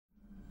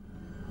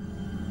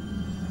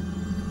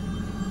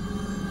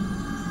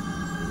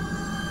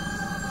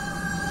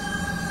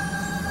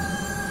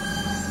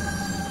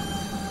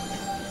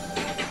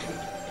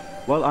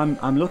Well,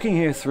 I'm looking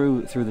here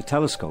through the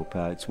telescope.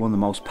 It's one of the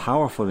most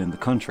powerful in the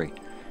country.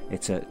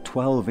 It's a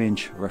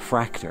 12-inch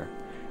refractor.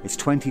 It's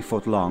 20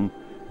 foot long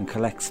and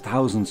collects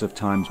thousands of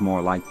times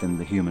more light than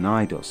the human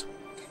eye does.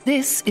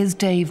 This is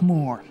Dave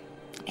Moore.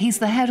 He's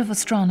the head of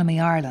Astronomy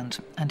Ireland,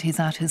 and he's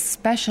at his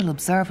special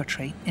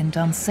observatory in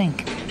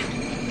Dunsink.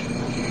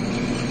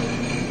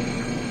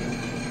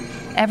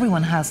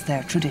 Everyone has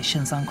their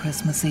traditions on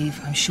Christmas Eve.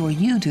 I'm sure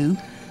you do,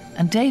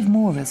 and Dave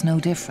Moore is no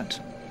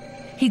different.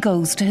 He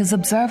goes to his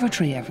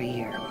observatory every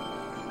year.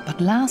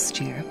 But last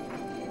year,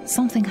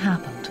 something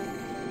happened.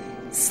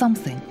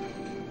 Something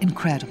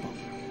incredible.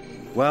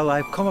 Well,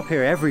 I've come up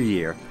here every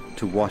year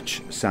to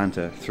watch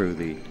Santa through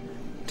the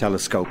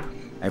telescope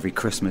every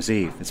Christmas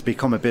Eve. It's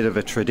become a bit of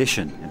a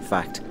tradition, in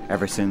fact,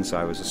 ever since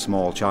I was a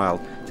small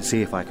child, to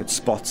see if I could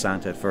spot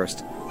Santa at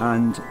first.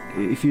 And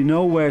if you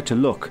know where to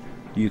look,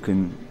 you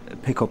can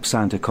pick up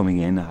Santa coming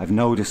in. I've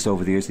noticed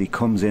over the years that he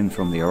comes in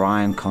from the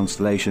Orion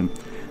constellation,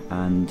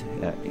 and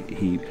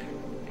he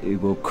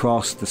will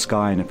cross the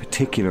sky in a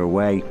particular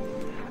way.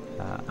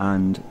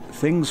 And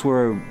things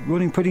were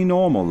running pretty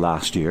normal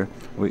last year.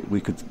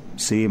 We could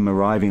see him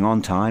arriving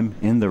on time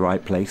in the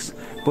right place,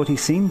 but he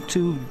seemed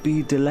to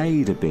be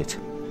delayed a bit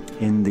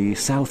in the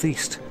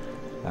southeast,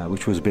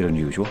 which was a bit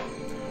unusual.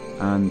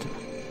 And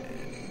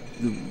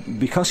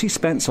because he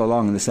spent so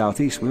long in the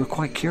southeast, we were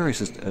quite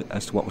curious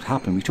as to what would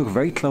happen. We took a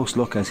very close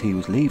look as he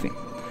was leaving,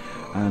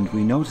 and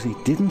we noticed he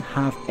didn't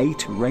have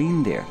 8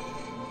 reindeer.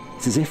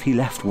 It's as if he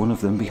left one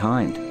of them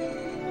behind.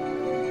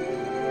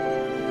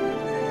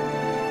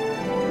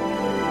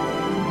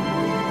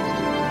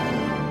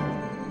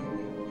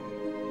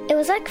 It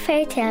was like a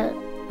fairy tale,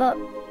 but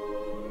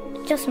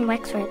just in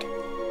Wexford.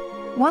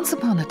 Once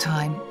upon a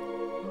time...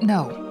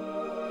 No,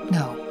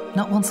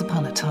 not once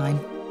upon a time.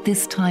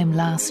 This time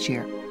last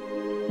year.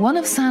 One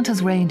of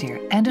Santa's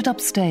reindeer ended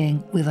up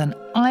staying with an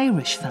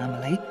Irish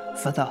family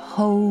for the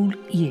whole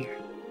year.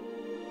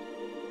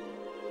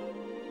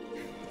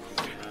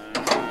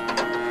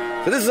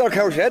 So this is our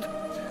cow shed.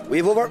 We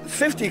have over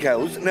 50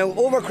 cows. Now,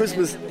 over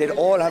Christmas, they'd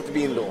all have to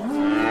be indoors.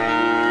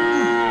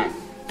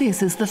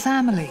 This is the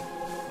family.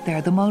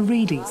 They're the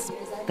Mulreadys.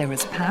 There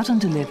is Pat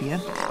and Olivia.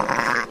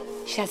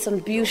 She had some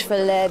beautiful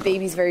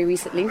babies very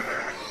recently.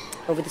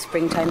 Over the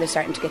springtime, they're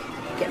starting to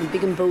getting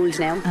big and bold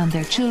now. And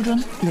their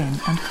children, Lynn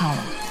and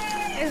Colin.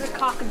 There's a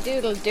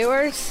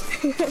cock-a-doodle-doers.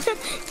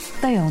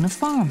 They own a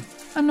farm,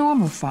 a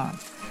normal farm.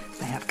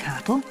 They have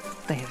cattle,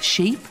 they have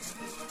sheep,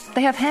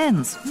 they have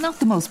hens,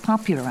 not the most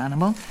popular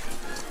animal.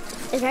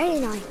 It's very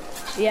annoying.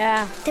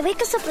 Yeah. They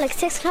wake us up at like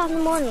 6 o'clock in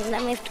the morning, and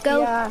then we have to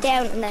go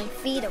down and then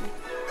feed them.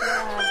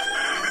 Yeah.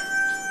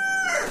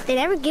 They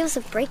never give us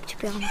a break, to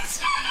be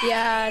honest.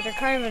 Yeah, they're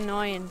kind of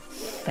annoying.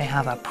 They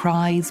have a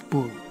prize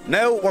bull.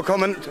 Now we're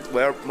coming to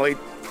where my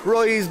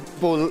prize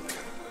bull,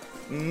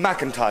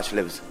 Macintosh,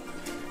 lives.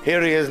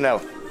 Here he is now.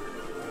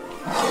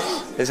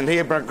 Isn't he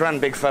a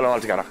grand big fella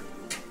altogether?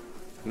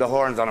 The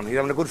horns on him. He's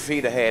having a good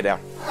feed of hay there.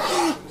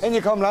 In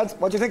you come, lads.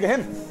 What do you think of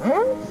him?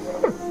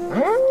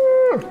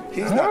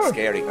 He's not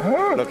scary.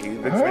 Look, he's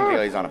big friendly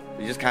eyes on him.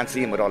 You just can't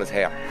see him with all his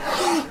hair.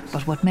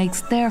 But what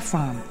makes their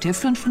farm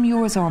different from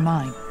yours or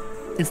mine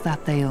is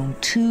that they own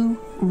 2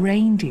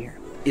 reindeer.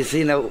 You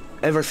see, now,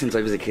 ever since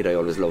I was a kid, I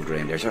always loved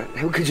reindeer. Sure,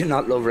 how could you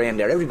not love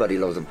reindeer? Everybody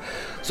loves them.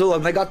 So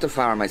when I got the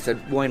farm, I said,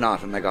 why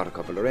not? And I got a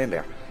couple of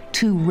reindeer.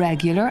 2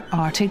 regular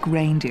Arctic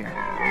reindeer.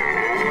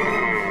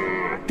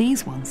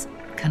 These ones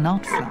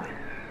cannot fly.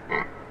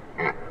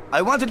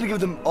 I wanted to give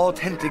them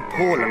authentic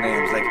polar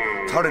names like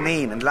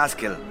Torrenine and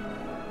Laskill,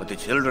 but the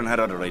children had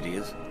other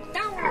ideas.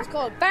 That one is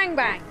called Bang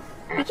Bang.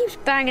 He keeps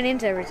banging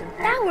into everything.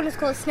 That one is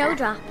called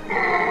Snowdrop.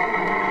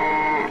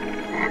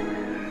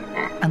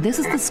 And this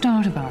is the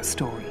start of our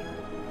story,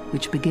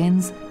 which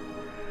begins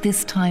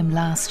this time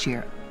last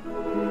year.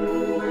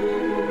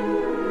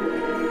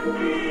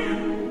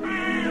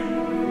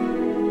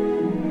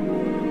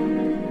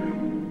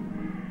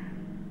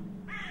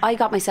 I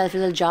got myself a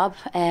little job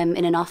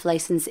in an off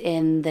licence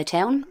in the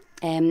town.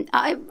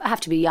 I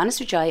have to be honest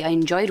with you, I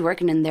enjoyed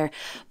working in there,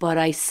 but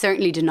I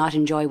certainly did not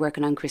enjoy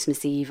working on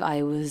Christmas Eve.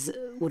 I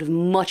would have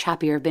much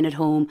happier been at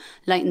home,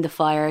 lighting the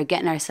fire,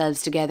 getting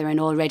ourselves together and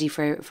all ready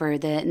for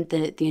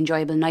the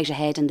enjoyable night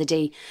ahead and the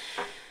day.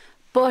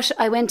 But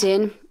I went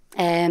in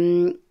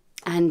and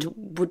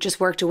just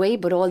worked away,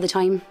 but all the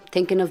time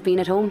thinking of being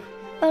at home.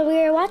 Well, we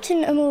were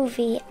watching a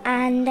movie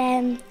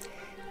and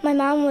my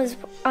mum was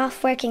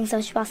off working,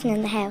 so she wasn't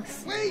in the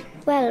house.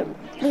 Well,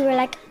 we were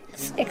like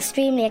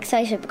extremely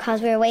excited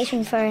because we were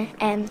waiting for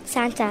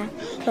Santa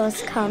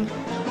Claus to come.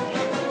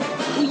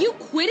 Will you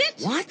quit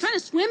it? What? I'm trying to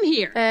swim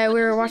here.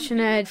 We were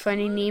watching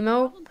Finding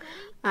Nemo,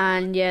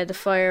 and yeah, the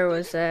fire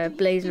was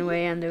blazing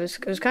away, and it was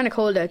kind of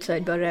cold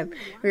outside, but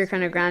we were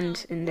kind of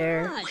grand in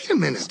there. Wait a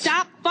minute.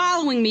 Stop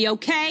following me,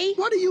 okay?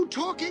 What are you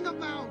talking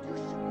about?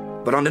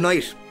 But on the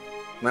night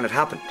when it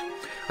happened,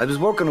 I was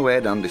working away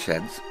down the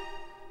sheds.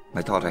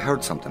 I thought I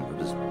heard something. It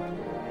was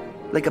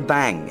like a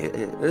bang.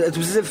 It was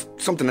as if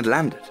something had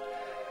landed.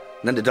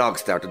 And then the dogs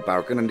started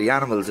barking and the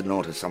animals had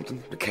noticed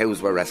something. The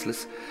cows were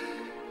restless.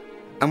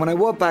 And when I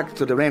walked back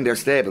to the reindeer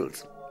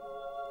stables,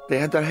 they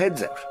had their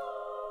heads out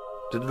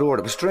to the door.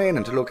 They were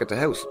straining to look at the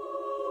house.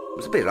 It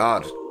was a bit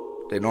odd.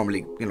 They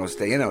normally,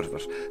 stay in out of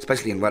it,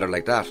 especially in weather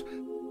like that.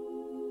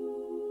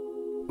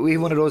 We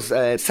had one of those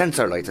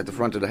sensor lights at the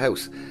front of the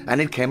house, and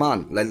it came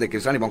on, like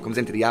if anyone comes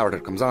into the hour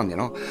that comes on,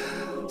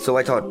 So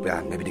I thought,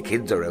 maybe the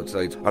kids are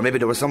outside, or maybe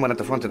there was someone at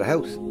the front of the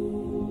house.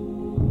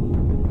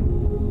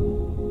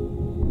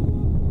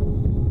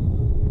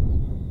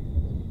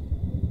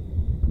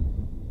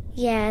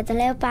 Yeah, the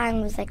loud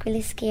bang was like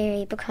really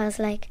scary because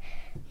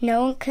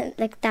no one can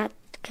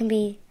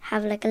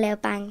have a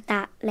loud bang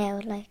that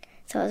loud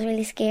so it was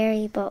really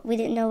scary, but we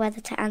didn't know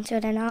whether to answer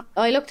it or not.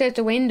 I looked out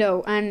the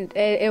window and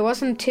it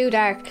wasn't too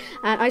dark,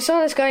 and I saw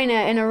this guy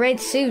in a red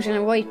suit and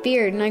a white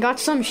beard, and I got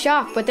some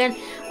shock, but then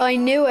I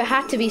knew it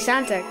had to be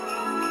Santa.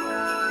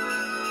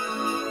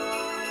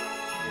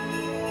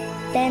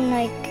 Then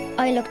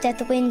I looked out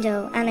the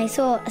window and I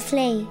saw a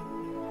sleigh.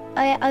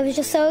 I was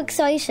just so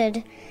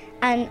excited,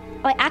 and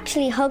I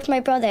actually hugged my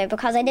brother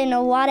because I didn't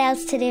know what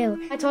else to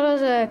do. I thought I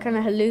was kind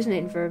of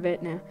hallucinating for a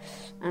bit now,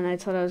 and I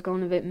thought I was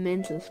going a bit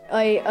mental.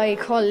 I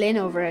called Lynn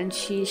over, and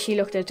she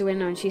looked out the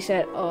window and she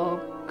said,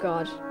 "Oh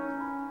God."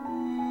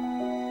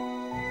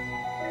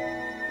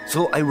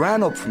 So I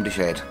ran up from the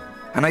shed,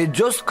 and I had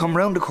just come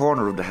round the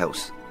corner of the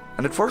house,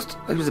 and at first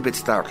I was a bit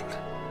startled.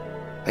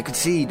 I could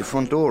see the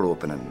front door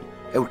open, and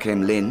out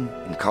came Lynn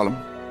and Colm,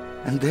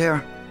 and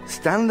there,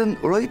 standing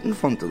right in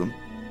front of them,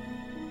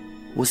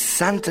 was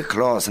Santa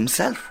Claus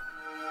himself.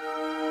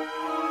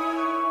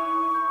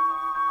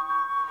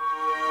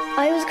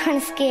 I was kind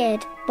of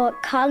scared,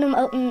 but Colm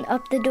opened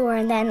up the door,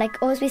 and then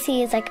all we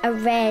see is a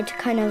red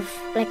kind of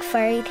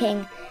furry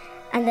thing,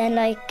 and then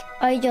I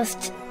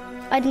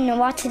didn't know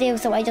what to do,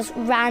 so I just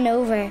ran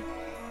over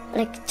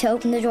to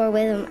open the door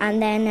with him, and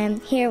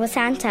then here was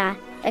Santa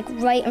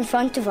right in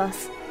front of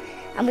us,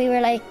 and we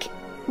were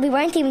we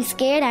weren't even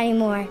scared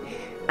anymore,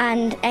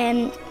 and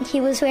he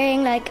was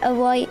wearing a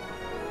white.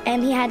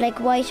 He had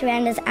white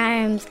around his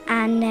arms,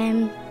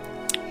 and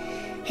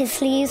his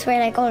sleeves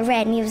were all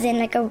red, and he was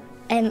in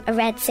a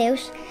red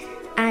suit,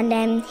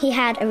 and he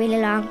had a really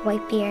long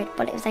white beard,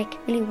 but it was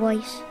really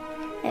white.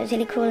 It was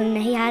really cool, and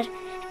he had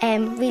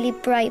really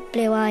bright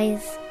blue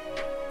eyes,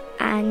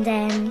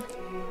 and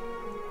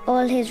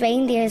all his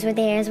reindeers were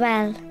there as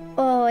well.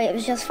 Oh, it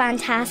was just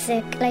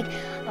fantastic.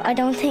 I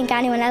don't think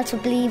anyone else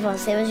would believe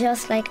us. It was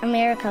just a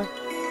miracle.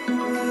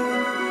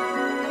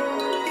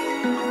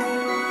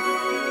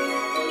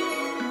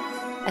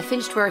 I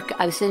finished work.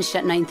 I was finished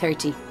at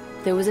 9:30.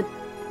 There was a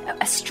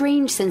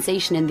strange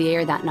sensation in the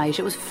air that night.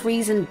 It was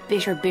freezing,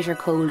 bitter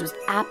cold. It was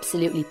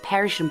absolutely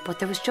perishing, but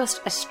there was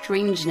just a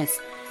strangeness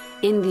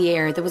in the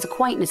air. There was a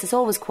quietness. It's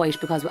always quiet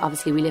because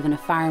obviously we live in a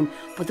farm,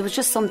 but there was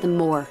just something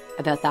more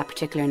about that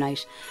particular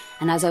night.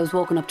 And as I was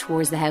walking up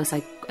towards the house,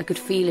 I could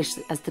feel it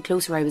as the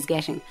closer I was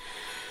getting.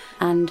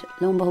 And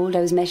lo and behold,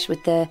 I was met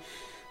with the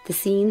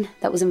scene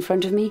that was in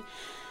front of me,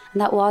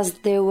 and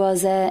there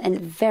was a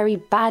very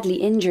badly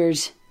injured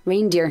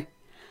reindeer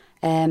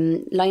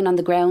lying on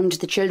the ground.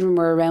 The children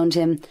were around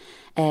him.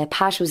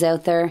 Pat was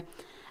out there,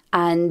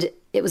 and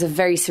it was a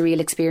very surreal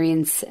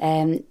experience.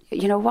 Where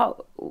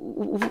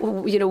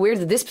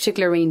did this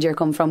particular reindeer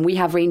come from? We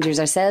have reindeers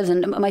ourselves,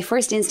 and my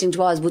first instinct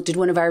was, did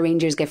one of our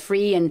reindeers get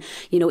free and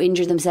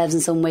injure themselves in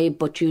some way?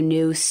 But you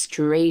knew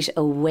straight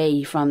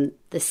away from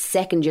the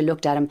second you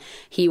looked at him,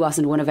 he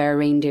wasn't one of our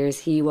reindeers.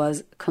 He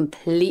was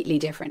completely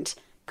different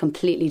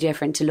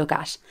to look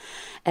at.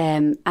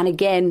 And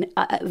again,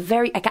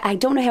 I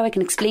don't know how I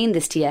can explain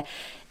this to you.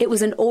 It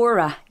was an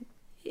aura.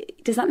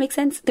 Does that make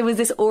sense? There was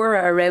this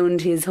aura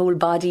around his whole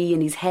body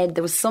and his head.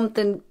 There was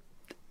something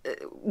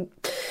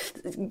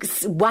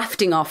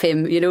wafting off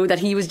him, that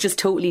he was just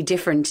totally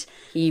different.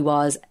 He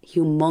was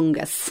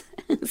humongous.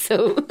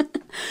 So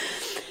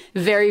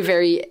very,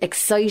 very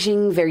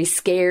exciting, very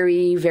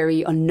scary,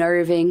 very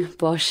unnerving,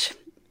 but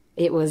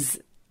it was...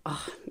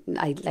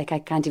 I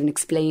can't even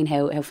explain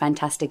how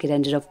fantastic it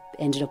ended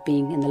up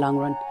being in the long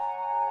run.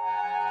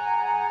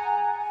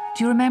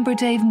 Do you remember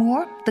Dave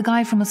Moore, the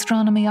guy from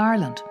Astronomy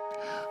Ireland,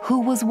 who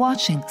was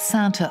watching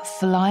Santa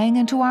flying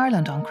into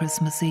Ireland on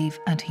Christmas Eve,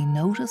 and he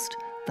noticed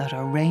that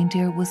a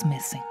reindeer was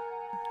missing?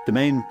 The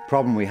main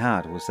problem we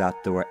had was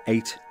that there were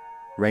 8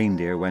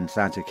 reindeer when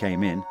Santa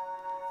came in,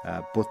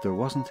 but there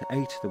wasn't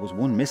 8, there was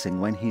 1 missing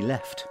when he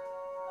left.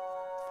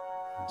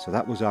 So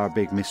that was our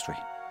big mystery.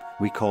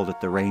 We called it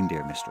the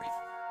reindeer mystery.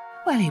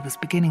 Well, he was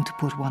beginning to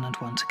put 1 and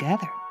 1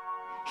 together.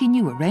 He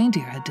knew a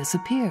reindeer had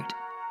disappeared.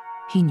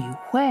 He knew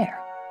where.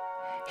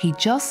 He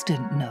just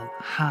didn't know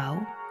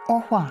how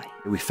or why.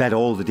 We fed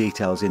all the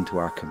details into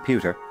our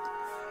computer,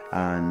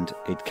 and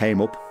it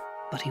came up.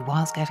 But he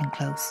was getting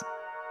close.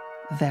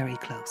 Very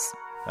close.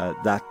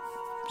 That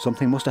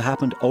something must have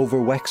happened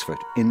over Wexford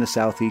in the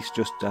southeast,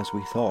 just as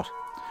we thought.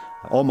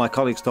 All my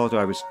colleagues thought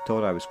I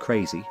was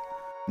crazy.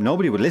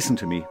 Nobody would listen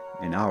to me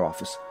in our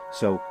office,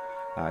 so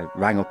I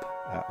rang up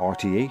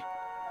RTE,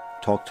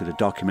 talked to the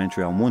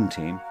documentary on one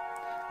team,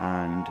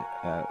 and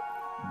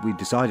we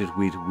decided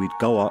we'd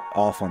go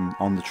off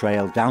on the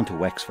trail down to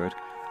Wexford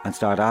and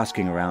start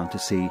asking around to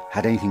see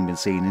had anything been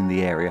seen in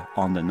the area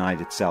on the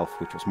night itself,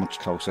 which was much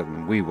closer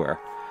than we were.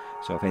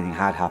 So if anything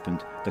had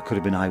happened, there could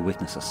have been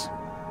eyewitnesses.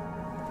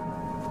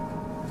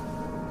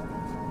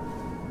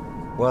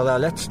 Well,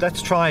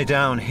 let's try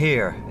down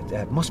here.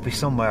 It must be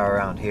somewhere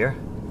around here.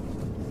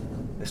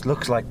 This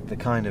looks like the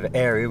kind of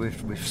area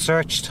we've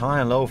searched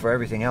high and low for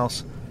everything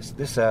else.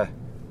 This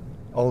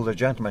older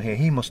gentleman here,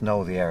 he must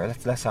know the area.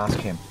 Let's ask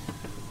him.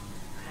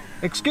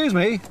 Excuse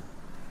me.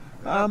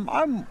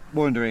 I'm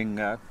wondering.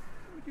 Would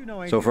you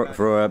know anything? So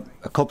for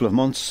a couple of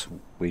months,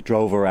 we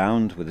drove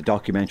around with a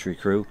documentary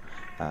crew,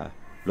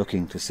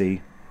 looking to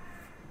see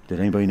did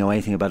anybody know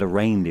anything about a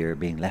reindeer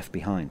being left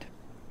behind.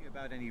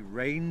 About any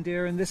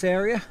reindeer in this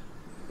area?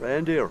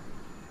 Reindeer.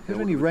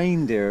 Have any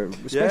reindeer,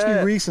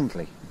 especially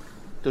recently?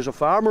 There's a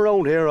farm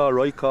around here, all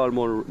right, called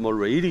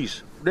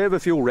Reindeers. They have a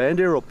few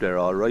reindeer up there,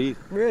 all right.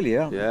 Really,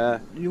 yeah? Yeah.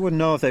 You wouldn't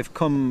know if they've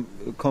come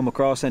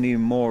across any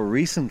more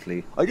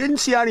recently. I didn't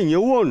see any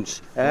new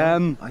ones.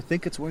 I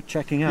think it's worth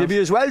checking out. You'd be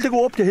as well to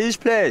go up to his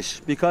place,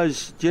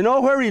 because do you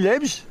know where he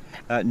lives?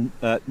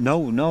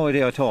 No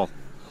idea at all.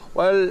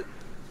 Well,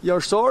 you're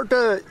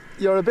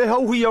a bit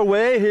out of your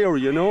way here,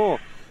 you know.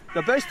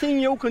 The best thing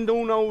you can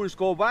do now is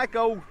go back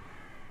out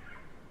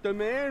the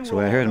main So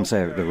road. I heard him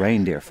say the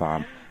reindeer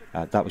farm.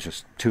 That was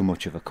just too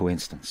much of a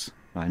coincidence.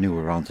 I knew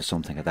we were onto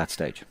something at that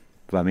stage.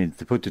 But I mean,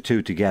 to put the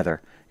two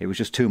together, it was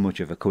just too much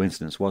of a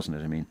coincidence, wasn't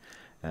it? I mean,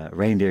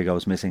 reindeer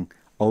goes missing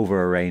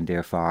over a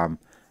reindeer farm.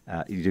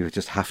 You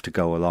just have to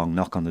go along,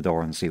 knock on the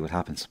door and see what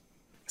happens.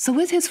 So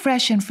with his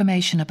fresh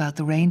information about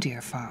the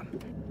reindeer farm,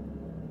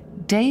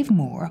 Dave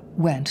Moore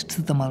went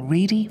to the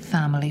Mulready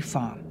family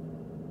farm.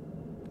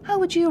 How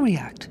would you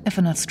react if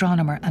an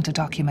astronomer and a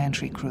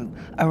documentary crew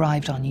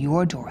arrived on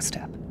your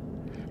doorstep?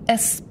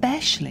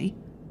 Especially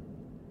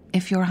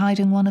if you're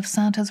hiding one of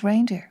Santa's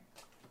reindeer.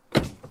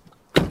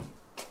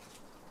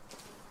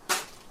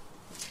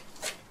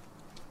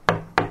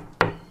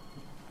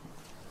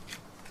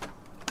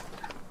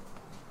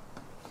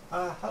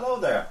 Hello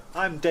there.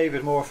 I'm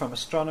David Moore from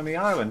Astronomy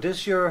Ireland.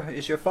 Is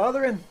your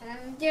father in?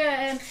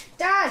 Dad.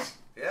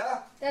 Yeah?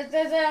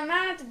 There's a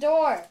man at the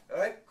door. All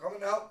right,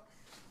 coming now.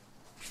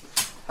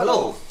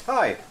 Hello.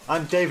 Hi,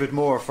 I'm David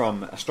Moore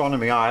from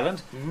Astronomy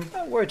Ireland.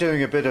 We're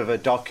doing a bit of a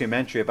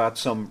documentary about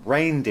some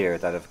reindeer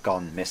that have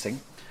gone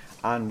missing.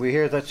 And we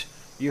hear that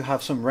you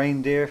have some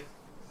reindeer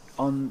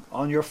on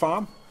your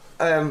farm?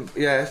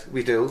 Yeah,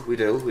 we do.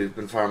 We've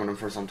been farming them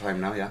for some time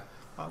now, yeah.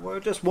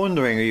 We're just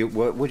wondering,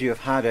 would you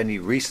have had any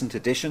recent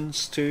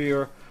additions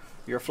to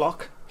your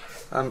flock?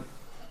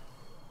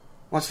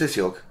 What's this,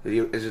 Yoke? Are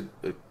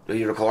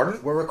you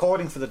recording? We're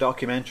recording for the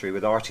documentary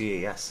with RTE,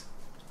 yes.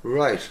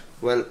 Right.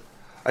 Well,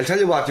 I'll tell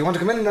you what. You want to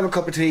come in and have a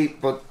cup of tea,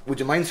 but would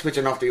you mind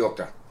switching off the Yoke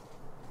there?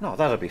 No,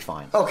 that'll be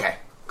fine. Okay.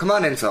 Come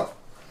on in, so.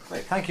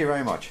 Right, thank you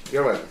very much.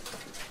 You're welcome.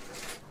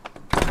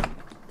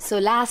 So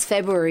last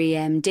February,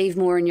 Dave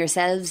Moore and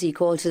yourselves, you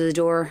called to the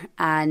door,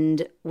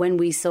 and when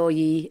we saw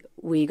ye,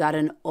 we got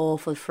an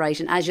awful fright.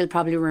 And as you'll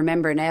probably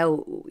remember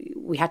now,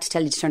 we had to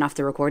tell you to turn off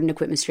the recording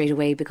equipment straight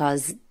away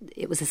because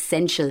it was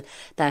essential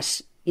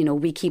that, you know,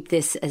 we keep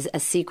this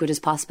as secret as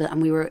possible.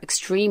 And we were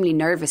extremely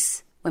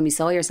nervous when we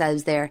saw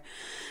yourselves there.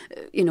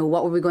 You know,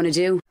 what were we going to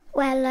do?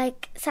 Well,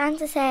 like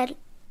Santa said,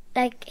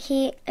 like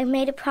we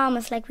made a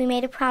promise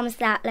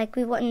that like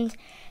we wouldn't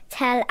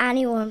tell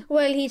anyone.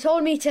 Well, he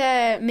told me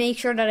to make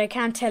sure that I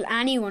can't tell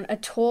anyone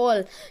at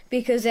all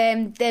because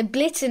the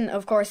Blitzen,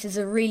 of course, is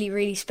a really,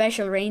 really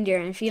special reindeer.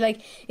 And if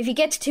he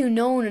gets too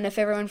known and if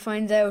everyone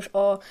finds out,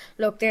 oh,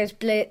 look, there's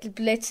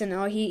Blitzen,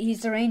 oh,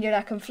 he's the reindeer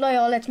that can fly,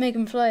 oh, let's make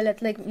him fly,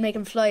 make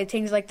him fly,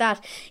 things like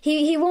that.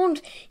 He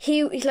won't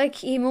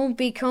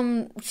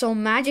become so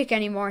magic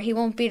anymore. He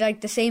won't be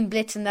like the same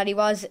Blitzen that he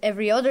was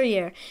every other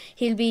year.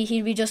 He'll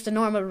be just a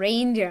normal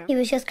reindeer. He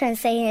was just kind of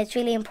saying it's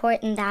really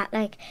important that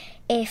like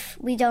if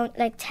we don't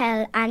like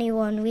tell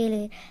anyone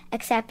really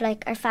except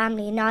like our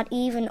family, not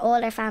even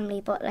all our family,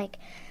 but like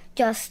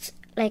just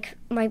like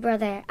my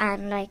brother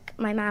and like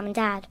my mum and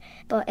dad,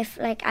 but if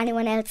like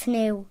anyone else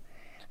knew,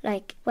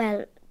 like,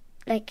 well,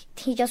 like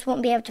he just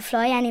wouldn't be able to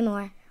fly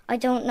anymore. I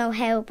don't know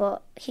how,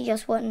 but he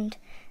just wouldn't.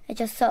 It's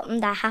just something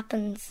that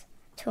happens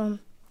to him.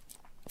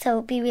 So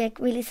it'd be like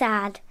really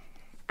sad,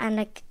 and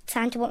like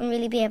Santa wouldn't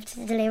really be able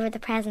to deliver the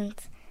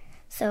presents.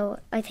 So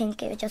I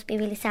think it would just be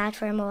really sad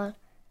for him all.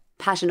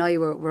 Pat and I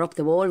were up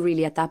the wall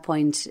really at that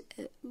point.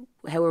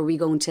 How are we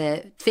going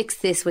to fix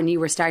this when you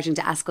were starting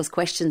to ask us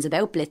questions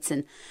about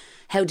Blitzen?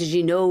 How did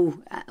you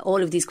know?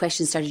 All of these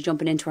questions started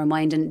jumping into our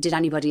mind, and did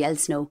anybody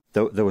else know?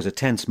 There was a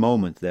tense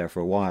moment there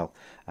for a while.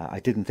 I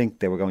didn't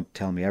think they were going to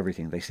tell me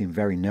everything. They seemed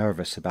very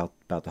nervous about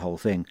the whole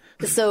thing.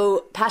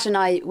 So Pat and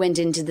I went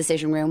into the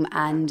sitting room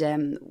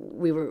and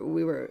we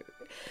were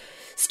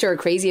stir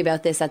crazy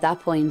about this at that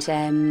point.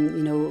 You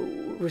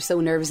know, we're so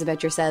nervous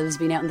about yourselves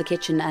being out in the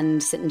kitchen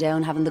and sitting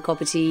down having the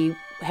cup of tea.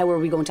 How are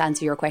we going to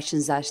answer your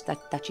questions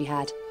that you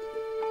had?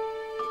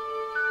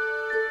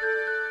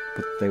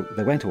 But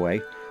they went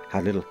away,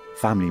 had a little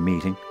family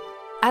meeting.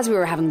 As we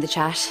were having the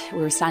chat, we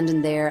were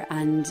standing there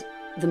and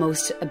the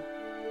most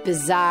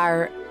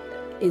bizarre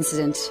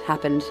incident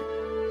happened.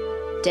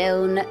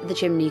 Down the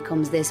chimney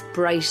comes this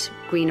bright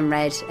green and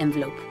red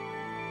envelope.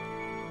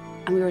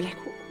 And we were like,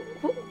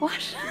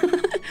 what?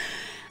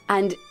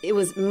 And it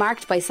was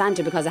marked by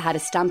Santa because it had a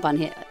stamp on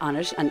it, and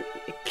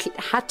it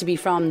had to be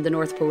from the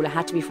North Pole, it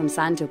had to be from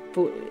Santa.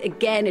 But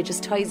again, it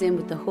just ties in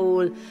with the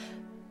whole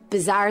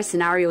bizarre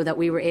scenario that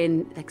we were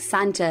in. Like,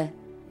 Santa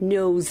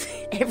knows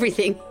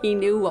everything. He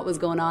knew what was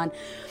going on.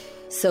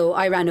 So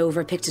I ran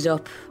over, picked it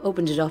up,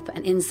 opened it up,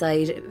 and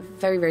inside,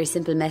 very, very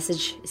simple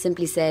message,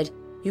 simply said,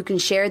 "You can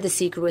share the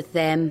secret with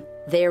them,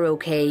 they're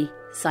okay,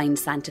 signed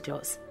Santa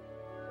Claus."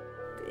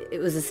 It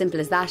was as simple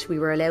as that. We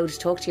were allowed to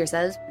talk to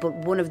yourselves, but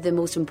one of the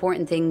most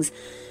important things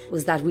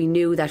was that we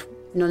knew that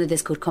none of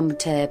this could come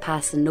to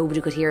pass and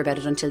nobody could hear about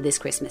it until this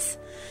Christmas.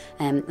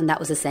 And that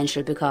was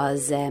essential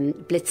because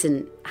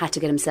Blitzen had to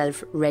get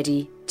himself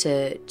ready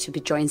to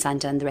join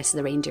Santa and the rest of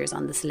the reindeers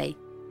on the sleigh.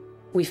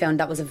 We found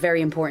that was a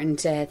very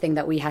important thing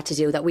that we had to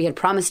do, that we had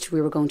promised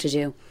we were going to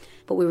do.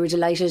 But we were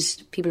delighted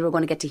people were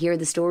going to get to hear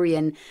the story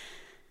and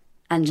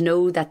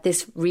know that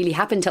this really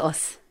happened to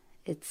us.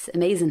 It's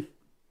amazing.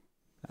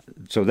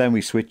 So then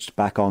we switched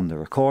back on the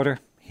recorder.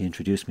 He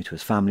introduced me to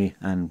his family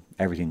and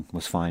everything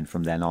was fine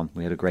from then on.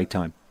 We had a great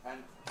time. And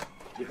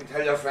you can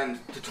tell your friend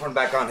to turn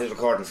back on his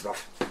recording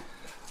stuff.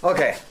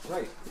 Okay,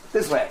 right,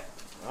 this way.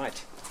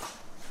 Right.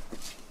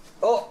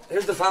 Oh,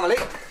 here's the family.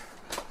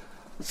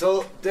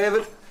 So,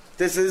 David,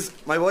 this is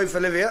my wife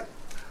Olivia.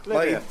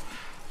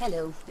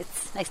 Hello,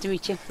 it's nice to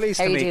meet you. Pleased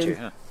How to are meet you you.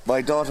 doing? Yeah.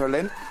 My daughter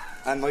Lynn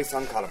and my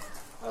son Colin.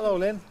 Hello,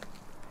 Lynn.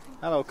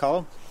 Hello,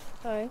 Colin.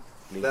 Hi.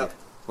 Now,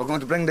 we're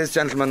going to bring this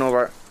gentleman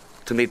over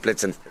to meet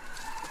Blitzen.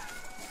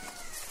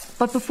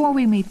 But before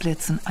we meet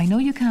Blitzen, I know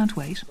you can't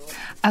wait.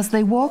 As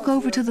they walk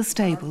over to the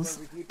stables,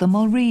 the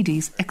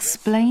Mulreadys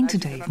explain to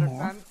Dave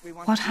Moore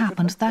what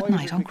happened that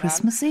night on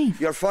Christmas Eve.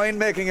 You're fine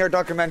making your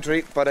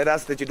documentary, but I'd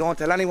ask that you don't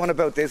tell anyone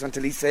about this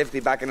until he's safely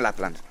back in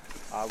Lapland.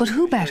 But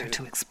who better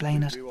to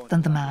explain it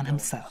than the man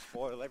himself?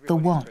 The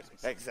one,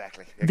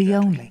 Exactly. the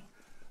only,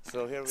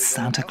 So here we go.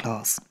 Santa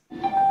Claus.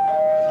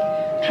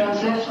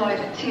 Translate flight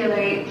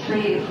TLA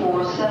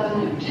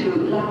 347 to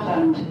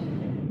Lapland.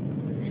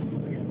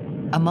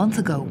 A month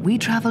ago, we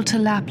travelled to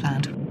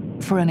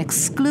Lapland for an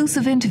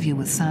exclusive interview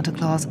with Santa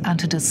Claus and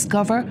to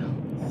discover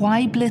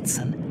why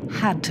Blitzen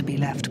had to be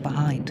left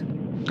behind.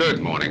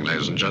 Good morning,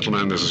 ladies and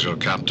gentlemen. This is your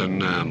captain,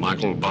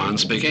 Michael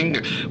Barnes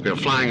speaking. We are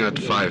flying at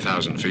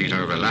 5,000 feet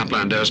over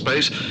Lapland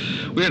airspace.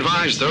 We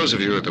advise those of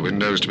you at the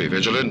windows to be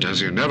vigilant, as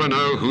you never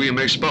know who you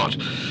may spot,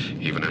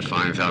 even at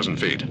 5,000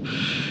 feet.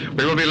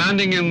 We will be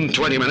landing in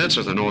 20 minutes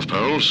at the North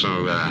Pole, so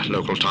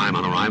local time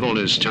on arrival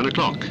is 10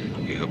 o'clock.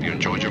 We hope you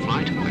enjoyed your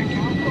flight. Thank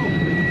you.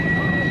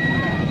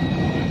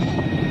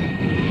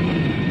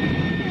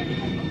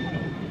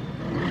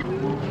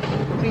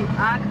 Between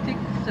Arctic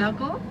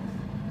Circle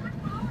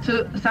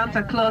to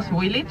Santa Claus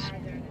Village.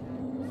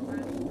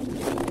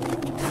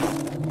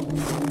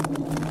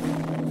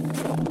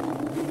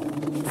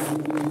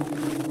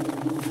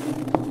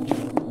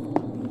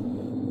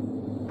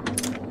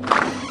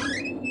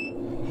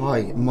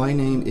 Hi, my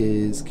name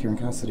is Kieran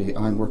Cassidy.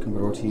 I'm working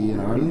with RTE in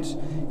Ireland.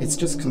 It's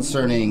just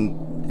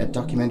concerning a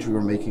documentary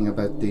we're making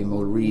about the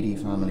Mulready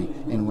family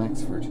in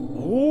Wexford.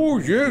 Oh,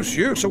 yes,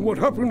 and what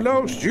happened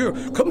last year?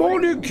 Come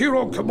on in,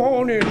 Kieran, come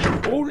on in.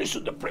 Oh,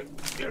 listen, the break.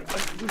 There,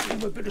 I'm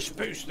losing a bit of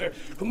space there.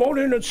 Come on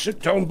in and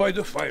sit down by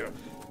the fire.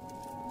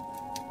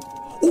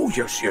 Oh,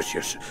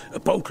 yes.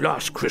 About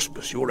last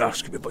Christmas, you were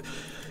asking me about...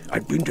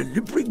 I'd been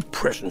delivering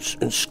presents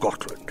in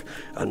Scotland,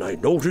 and I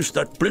noticed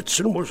that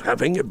Blitzen was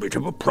having a bit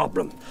of a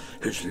problem.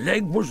 His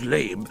leg was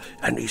lame,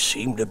 and he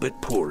seemed a bit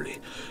poorly.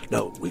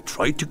 Now, we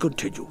tried to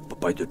continue,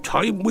 but by the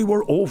time we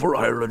were over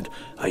Ireland,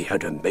 I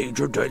had a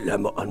major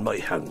dilemma on my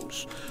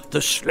hands.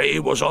 The sleigh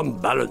was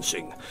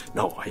unbalancing.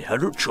 Now, I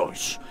had a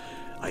choice.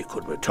 I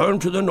could return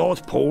to the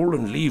North Pole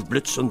and leave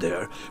Blitzen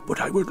there, but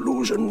I would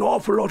lose an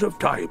awful lot of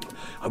time.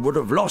 I would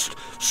have lost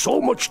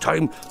so much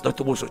time that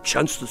there was a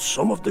chance that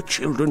some of the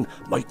children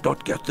might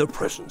not get their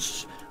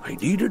presents. I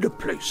needed a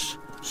place,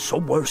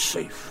 somewhere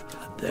safe.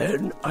 And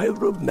then I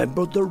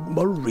remembered the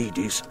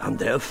Mulreadys and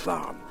their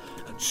farm.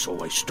 And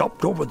so I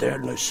stopped over there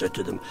and I said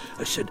to them,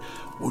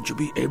 would you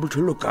be able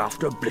to look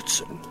after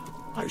Blitzen?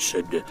 I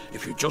said,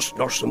 if you just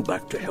nurse him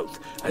back to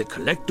health, I'll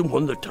collect him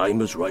when the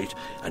time is right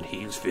and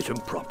he'll fit him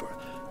proper.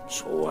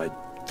 So I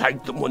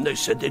thanked them when they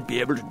said they'd be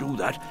able to do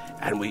that,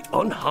 and we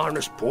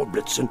unharnessed poor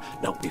Blitzen.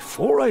 Now,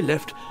 before I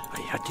left, I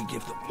had to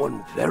give them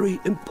one very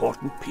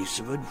important piece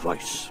of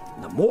advice.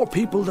 The more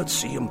people that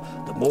see him,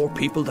 the more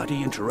people that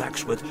he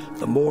interacts with,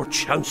 the more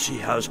chance he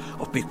has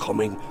of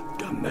becoming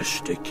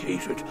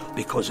domesticated.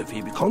 Because if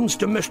he becomes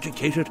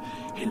domesticated,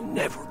 he'll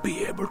never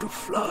be able to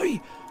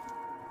fly.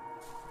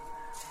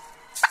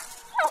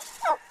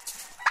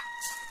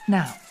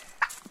 Now,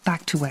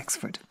 back to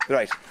Wexford.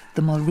 Right.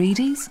 The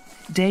Mulreadys,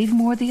 Dave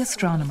Moore the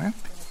astronomer,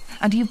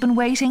 and you've been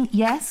waiting,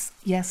 yes,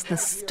 the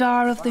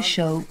star of the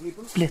show,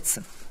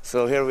 Blitzen.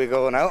 So here we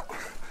go now.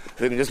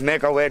 We can just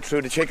make our way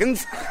through the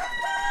chickens.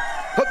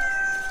 Hup.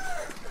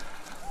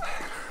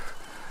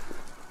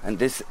 And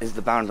this is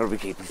the barn where we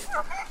keep him.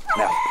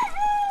 Now,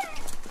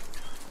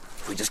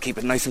 if we just keep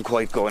it nice and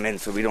quiet going in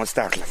so we don't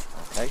startle him,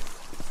 okay?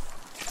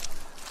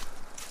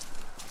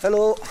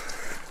 Hello.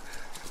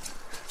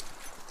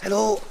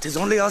 Hello, 'tis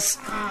only us.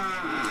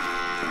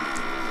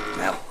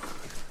 Now.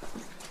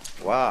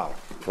 Wow.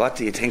 What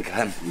do you think of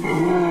him?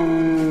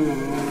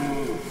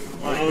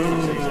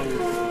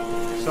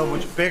 So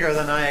much bigger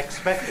than I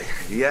expected.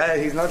 Yeah,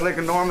 he's not like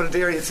a normal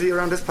deer you'd see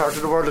around this part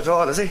of the world at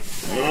all, is he?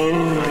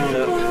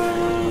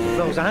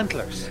 Those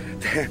antlers.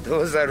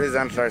 Those are his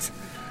antlers.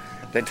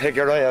 They'd take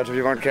your eye out if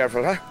you weren't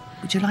careful, huh?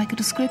 Would you like a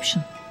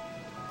description?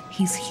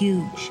 He's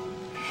huge.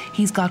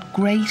 He's got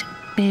great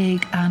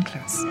big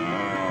antlers.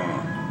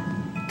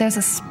 There's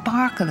a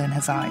sparkle in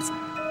his eyes,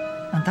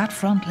 and that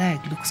front leg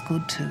looks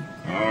good too.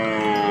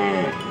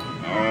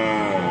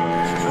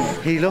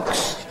 He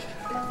looks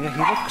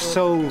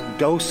so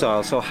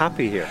docile, so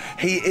happy here.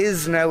 He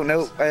is now.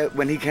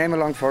 When he came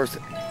along first,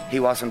 he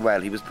wasn't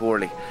well. He was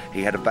poorly.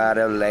 He had a bad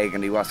old leg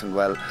and he wasn't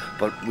well.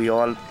 But we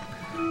all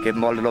gave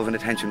him all the love and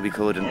attention we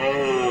could, and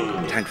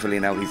thankfully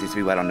now he seems to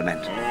be well on the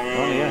mend.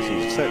 Oh yes,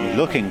 he's certainly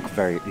looking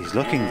very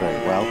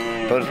well.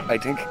 But I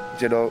think,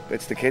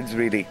 it's the kids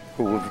really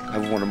who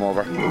have won him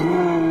over.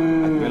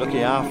 And you're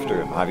looking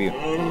after him, have you?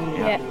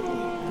 Yeah.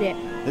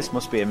 This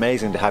must be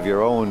amazing to have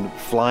your own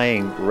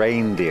flying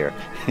reindeer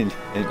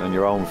on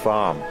your own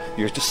farm.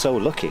 You're just so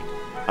lucky.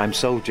 I'm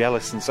so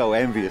jealous and so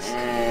envious.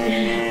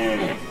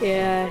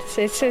 Yeah,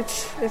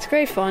 it's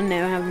great fun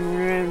now having him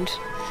around.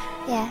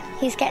 Yeah,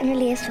 he's getting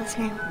really used to us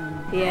now.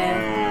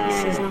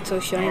 Yeah, he's not so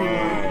shy anymore.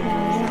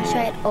 He's not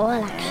shy at all,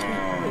 actually.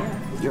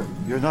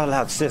 You're not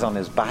allowed to sit on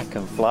his back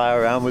and fly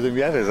around with him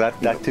yet? Is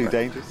that too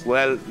dangerous?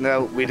 Well,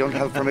 no, we don't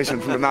have permission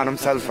from the man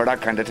himself for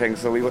that kind of thing,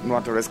 so we wouldn't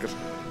want to risk it.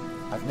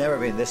 I've never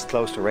been this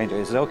close to a reindeer.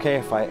 Is it okay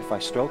if I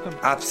stroke him?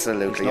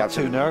 Absolutely. He's not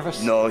too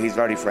nervous? No, he's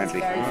very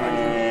friendly. Wow,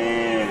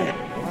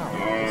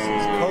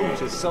 his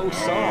coat is so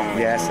soft.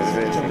 Yes, it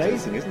is. It's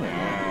amazing, isn't it?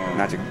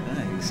 Magic.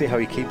 You see how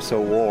he keeps so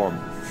warm,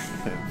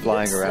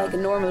 flying around. Looks like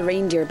a normal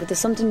reindeer, but there's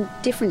something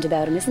different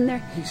about him, isn't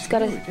there? He's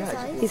got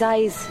his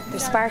eyes, they're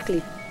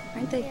sparkly,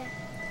 aren't they?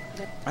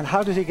 And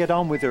how does he get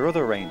on with your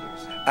other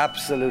reindeers?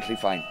 Absolutely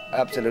fine.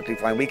 Absolutely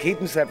fine. We keep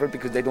them separate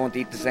because they don't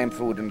eat the same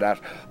food and that,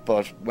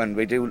 but when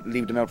we do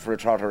leave them out for a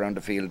trot around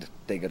the field,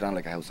 they get on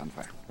like a house on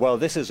fire. Well,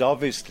 this is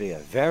obviously a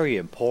very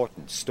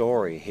important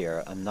story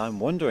here, and I'm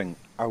wondering,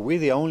 are we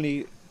the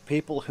only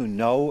people who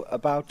know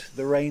about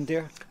the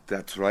reindeer?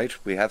 That's right.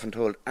 We haven't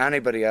told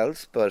anybody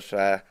else, but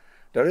there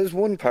is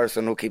one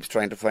person who keeps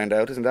trying to find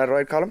out. Isn't that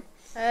right, Colin?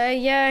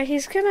 Yeah,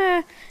 he's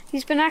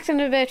been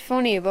acting a bit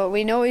funny, but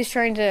we know he's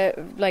trying to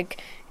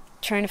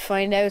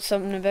find out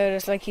something about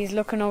us. Like, he's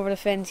looking over the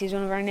fence. He's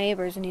one of our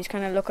neighbours, and he's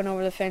kind of looking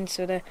over the fence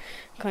with a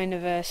kind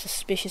of a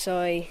suspicious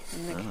eye.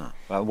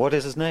 And what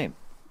is his name?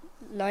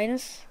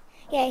 Linus?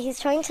 Yeah, he's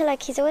trying to,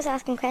 he's always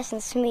asking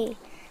questions to me.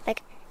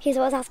 He's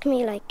always asking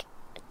me,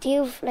 do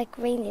you have,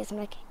 reindeers? I'm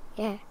like,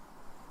 yeah.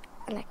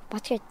 I'm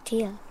what's your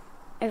deal?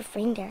 I have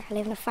reindeer. I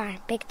live in a farm.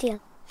 Big deal.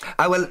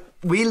 Well,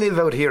 we live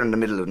out here in the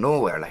middle of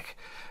nowhere,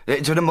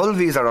 So the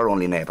Mulvies are our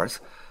only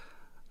neighbours.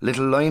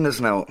 Little Linus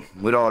now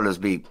would always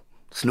be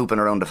snooping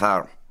around the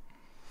farm.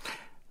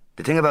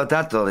 The thing about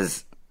that, though,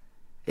 is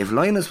if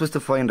Linus was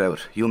to find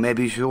out, you may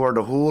be sure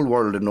the whole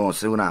world would know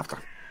soon after.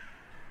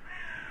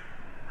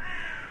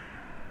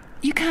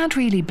 You can't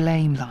really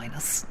blame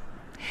Linus.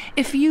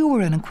 If you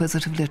were an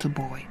inquisitive little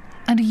boy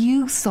and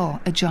you saw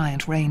a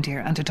giant reindeer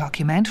and a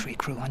documentary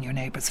crew on your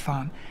neighbour's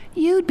farm,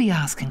 you'd be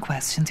asking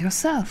questions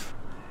yourself,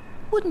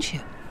 wouldn't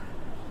you?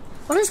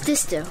 What does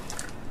this do?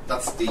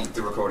 That's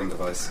the recording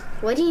device.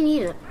 Why do you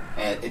need it?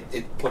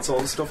 It puts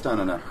all the stuff down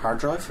on a hard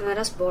drive. Oh,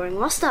 that's boring.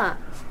 What's that?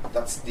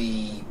 That's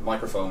the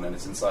microphone, and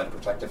it's inside a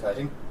protective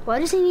housing. Why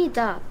does he need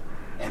that?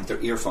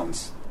 They're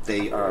earphones.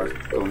 They are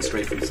going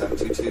straight from the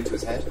 722 to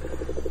his head.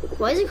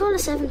 Why is he called a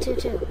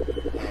 722?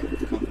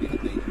 The company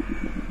that made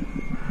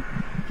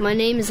it. My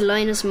name is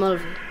Linus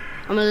Mulvey.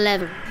 I'm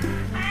 11.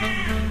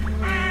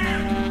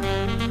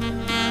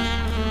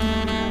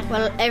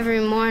 Well,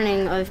 every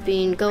morning I've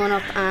been going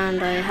up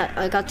and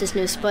I got this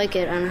new spy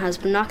kit, and it has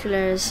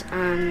binoculars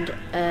and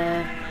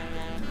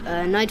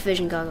night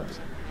vision goggles.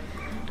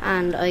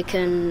 And I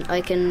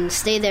can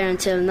stay there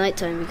until night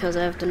time because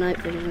I have the night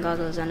vision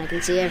goggles and I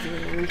can see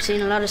everything. And I'm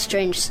seeing a lot of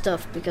strange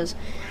stuff because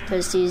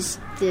there's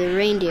the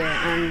reindeer,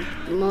 and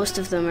most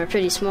of them are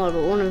pretty small,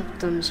 but one of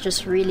them is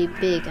just really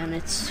big, and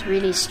it's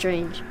really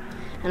strange.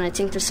 And I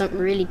think there's something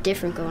really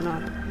different going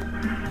on.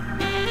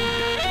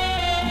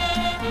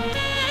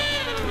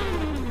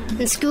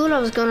 In school I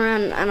was going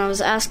around and I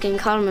was asking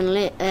Colin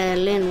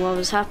and Lynn what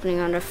was happening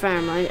on their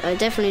farm. I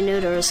definitely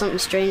knew there was something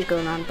strange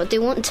going on, but they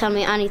wouldn't tell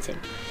me anything.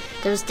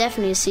 There was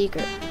definitely a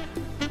secret.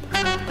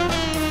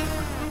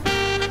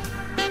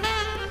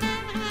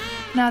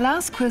 Now,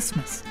 last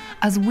Christmas,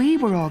 as we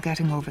were all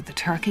getting over the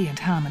turkey and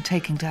ham and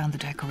taking down the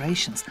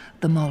decorations,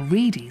 the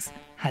Mulreadys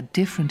had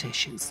different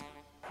issues.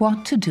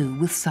 What to do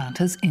with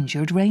Santa's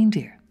injured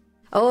reindeer?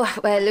 Oh,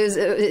 well,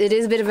 it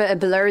is a bit of a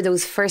blur.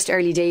 Those first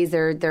early days,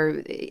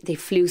 they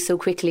flew so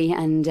quickly,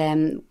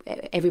 and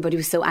everybody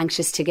was so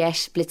anxious to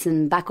get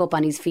Blitzen back up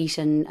on his feet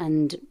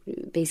and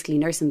basically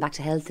nurse him back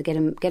to health, to get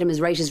him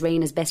as right as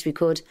rain as best we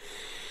could.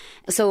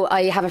 So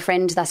I have a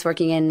friend that's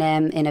working in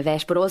a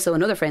vet, but also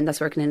another friend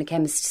that's working in a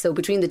chemist. So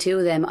between the two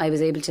of them, I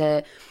was able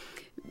to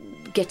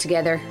get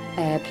together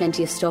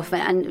plenty of stuff.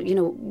 And you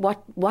know,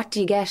 what do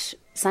you get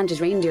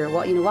Santa's reindeer?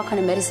 What kind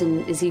of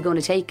medicine is he going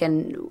to take,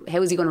 and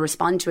how is he going to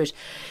respond to it?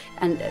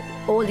 And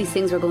all these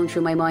things were going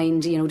through my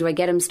mind. You know, do I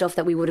get him stuff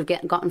that we would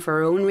have gotten for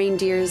our own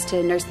reindeers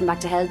to nurse them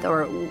back to health,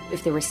 or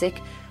if they were sick,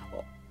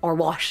 or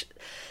what?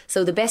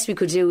 So the best we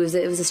could do was,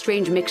 it was a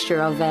strange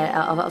mixture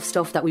of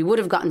stuff that we would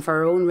have gotten for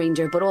our own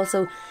reindeer, but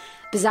also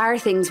bizarre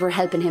things were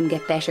helping him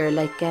get better,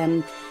 like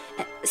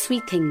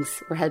sweet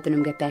things were helping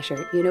him get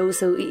better, you know.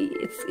 So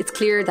it's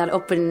clear that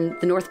up in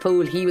the North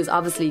Pole, he was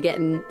obviously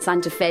getting,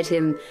 Santa fed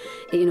him,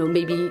 you know,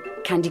 maybe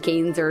candy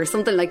canes or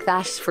something like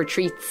that for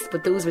treats.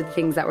 But those were the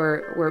things that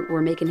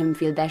were making him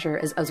feel better,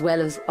 as well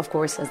as, of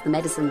course, as the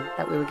medicine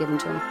that we were giving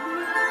to him.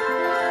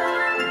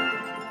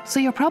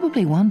 So you're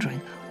probably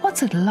wondering,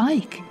 what's it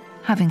like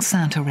having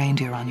Santa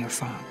reindeer on your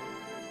farm?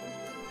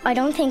 I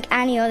don't think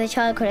any other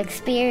child could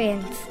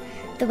experience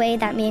the way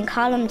that me and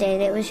Colm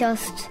did. It was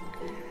just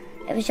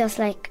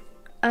like,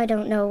 I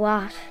don't know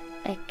what.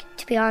 Like,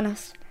 to be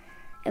honest,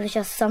 it was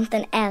just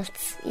something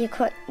else. You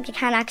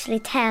can't actually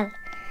tell.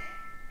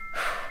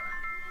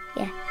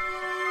 Yeah.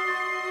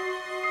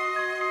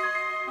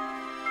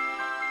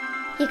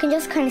 You can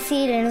just kind of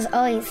see it in his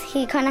eyes.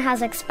 He kind of has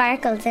like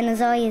sparkles in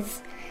his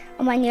eyes.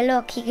 And when you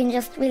look, you can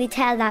just really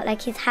tell that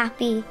like he's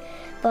happy.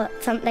 But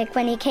like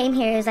when he came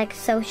here, he was like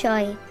so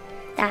shy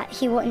that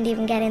he wouldn't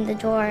even get in the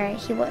door.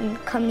 He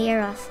wouldn't come near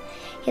us.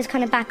 He was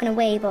kind of backing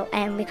away, but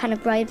we kind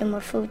of bribed him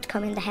with food to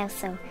come in the house,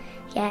 so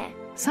yeah.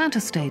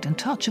 Santa stayed in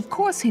touch, of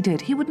course he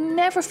did. He would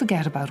never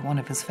forget about one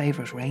of his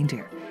favourite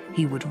reindeer.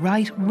 He would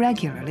write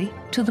regularly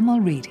to the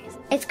Mulreadys.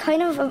 It's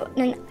kind of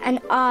an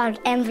odd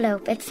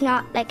envelope. It's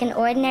not like an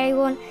ordinary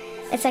one.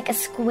 It's like a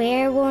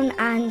square one,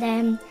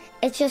 and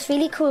it's just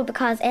really cool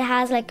because it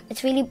has like,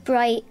 it's really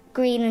bright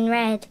green and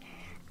red,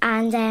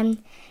 and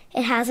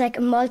it has like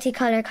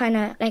multicolour kind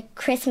of like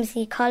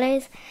Christmassy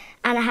colours,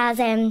 and it has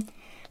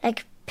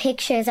like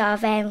pictures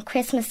of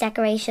Christmas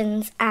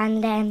decorations,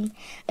 and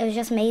it was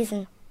just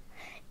amazing.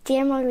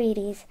 Dear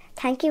Mulreadys,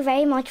 thank you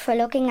very much for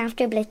looking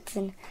after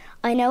Blitzen.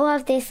 I know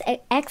of this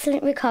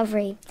excellent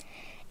recovery.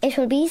 It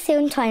will be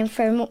soon time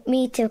for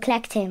me to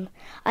collect him.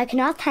 I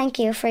cannot thank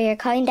you for your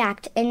kind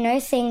act in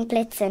nursing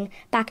Blitzen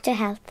back to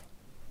health.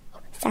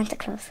 Santa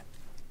Claus.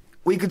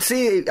 We could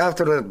see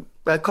after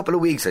a couple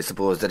of weeks, I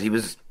suppose, that he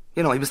was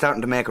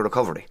starting to make a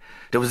recovery.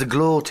 There was a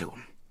glow to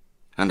him.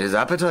 And his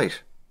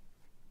appetite.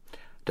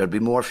 There'd be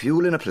more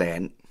fuel in a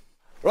plane.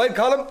 Right,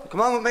 Colm,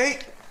 come on with me.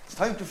 It's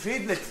time to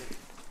feed Blitzen.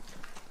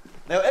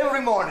 Now,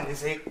 every morning, you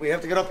see, we have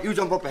to get up. You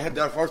jump up ahead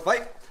there first,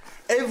 bye.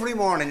 Every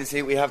morning, you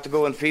see, we have to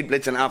go and feed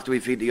Blitzen after we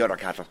feed the other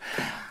cattle.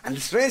 And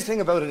the strange thing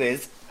about it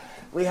is,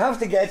 we have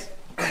to get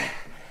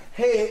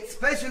hay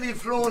specially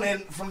flown in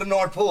from the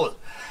North Pole.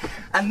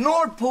 And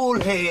North Pole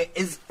hay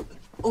is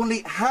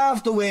only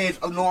half the weight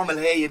of normal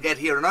hay you get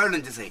here in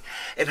Ireland, you see.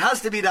 It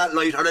has to be that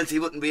light or else he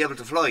wouldn't be able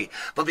to fly.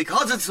 But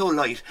because it's so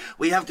light,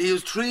 we have to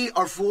use 3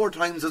 or 4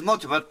 times as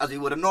much of it as we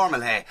would of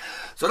normal hay.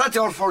 So that's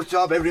our first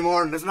job every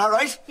morning, isn't that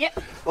right?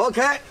 Yep.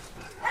 Okay.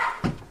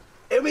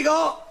 Here we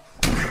go.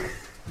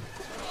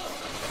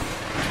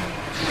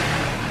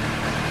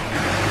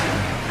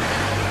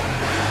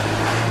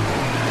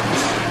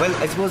 Well,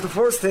 I suppose the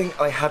first thing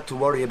I had to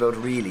worry about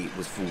really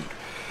was food.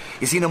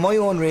 You see, now my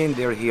own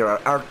reindeer here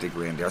are Arctic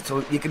reindeer,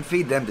 so you can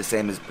feed them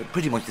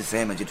pretty much the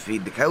same as you'd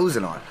feed the cows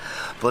and all.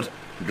 But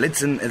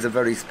Blitzen is a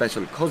very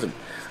special cousin,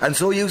 and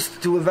so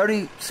used to a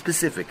very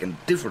specific and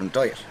different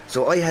diet.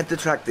 So I had to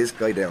track this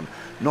guy down.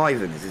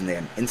 Niven is his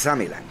name, in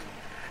Sammyland.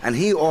 And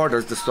he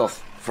orders the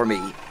stuff for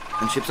me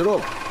and ships it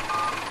over.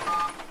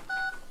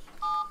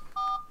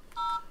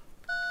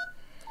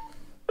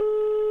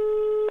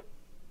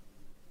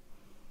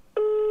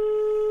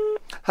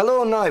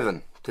 Hello,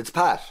 Niven. It's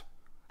Pat.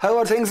 How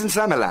are things in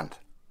Sammyland?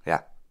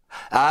 Yeah.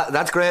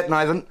 That's great,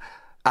 Niven.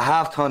 A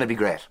half ton would be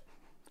great.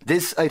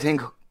 This, I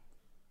think...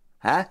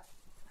 Huh?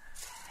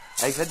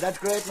 I said that's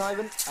great,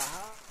 Niven.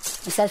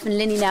 Myself and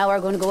Linny now are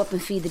going to go up and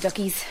feed the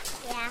duckies.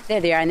 Yeah. There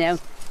they are now.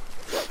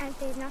 And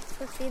they're not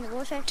supposed to be in the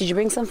water. Did you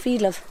bring some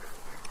feed, love?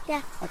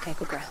 Yeah. Okay,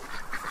 good girl.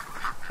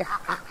 Here.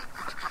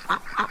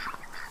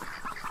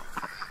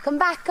 Come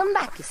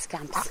back, you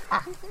scamps.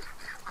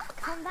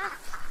 Come back.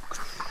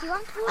 Do you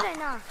want food or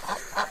not?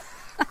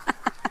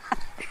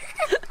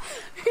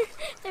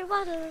 They're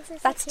waddles.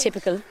 That's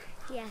typical.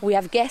 Yeah. We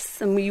have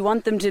guests and we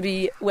want them to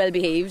be well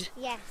behaved.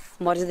 Yes.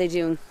 What are they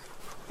doing?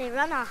 They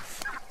run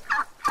off.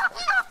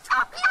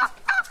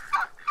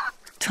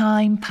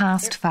 Time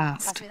passed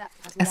fast,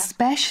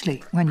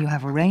 especially when you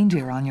have a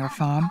reindeer on your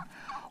farm.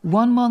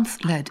 1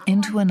 month led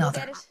into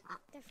another.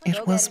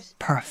 It was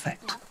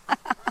perfect.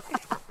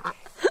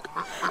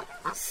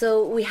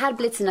 So we had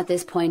Blitzen at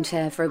this point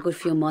for a good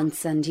few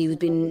months, and he was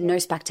being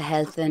nursed back to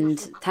health, and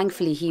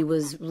thankfully he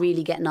was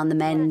really getting on the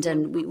mend,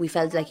 and we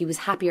felt like he was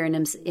happier in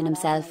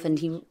himself, and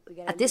he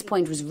at this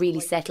point was really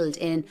settled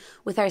in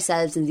with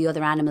ourselves and the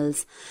other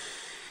animals.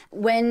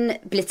 When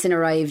Blitzen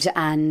arrived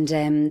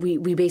and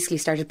we basically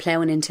started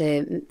ploughing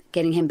into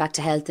getting him back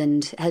to health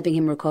and helping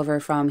him recover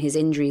from his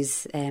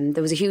injuries,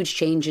 there was a huge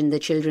change in the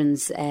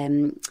children's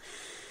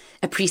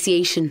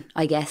appreciation,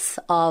 I guess,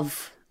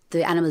 of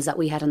the animals that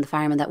we had on the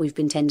farm and that we've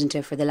been tending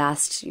to for the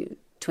last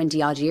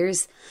 20 odd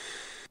years.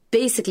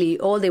 Basically,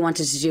 all they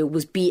wanted to do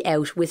was be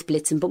out with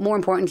Blitzen, but more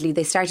importantly,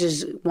 they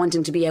started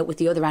wanting to be out with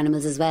the other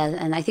animals as well.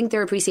 And I think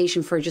their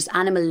appreciation for just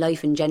animal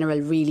life in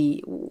general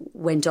really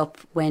went up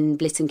when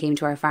Blitzen came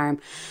to our farm.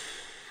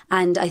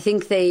 And I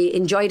think they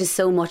enjoyed us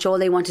so much. All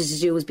they wanted to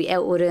do was be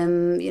out with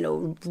him, you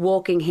know,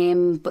 walking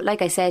him. But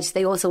like I said,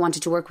 they also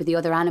wanted to work with the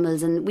other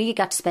animals, and we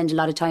got to spend a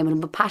lot of time with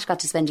him. But Pat got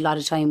to spend a lot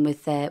of time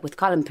with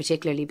Colin,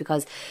 particularly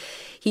because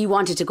he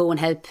wanted to go and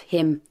help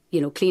him, you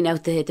know, clean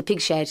out the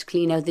pig shed,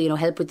 clean out the, you know,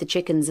 help with the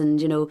chickens.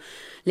 And, you know,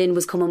 Lynn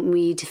was coming with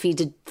me to feed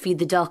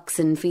the ducks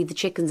and feed the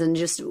chickens. And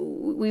just,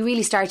 we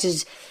really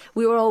started,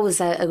 we were always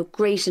a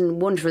great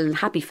and wonderful and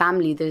happy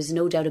family. There's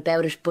no doubt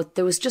about it. But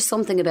there was just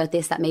something about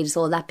this that made us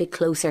all that bit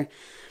closer.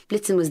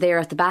 Blitzen was there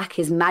at the back,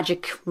 his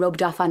magic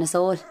rubbed off on us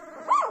all.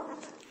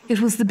 It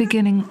was the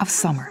beginning of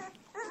summer.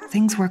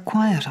 Things were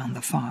quiet on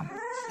the farm.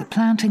 The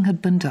planting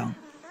had been done.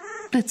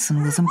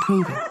 Blitzen was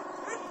improving.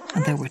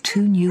 And there were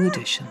 2 new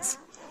additions.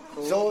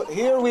 So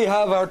here we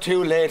have our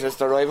 2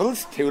 latest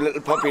arrivals, 2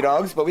 little puppy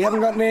dogs, but we haven't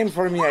got names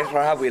for them yet,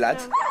 or have we,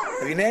 lads?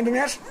 Have you named them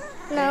yet?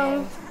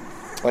 No.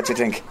 What do you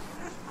think?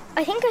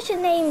 I think I should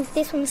name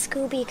this one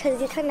Scooby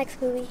because he's kind of like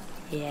Scooby.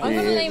 Yeah. I'm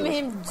going to name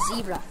him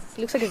Zebra.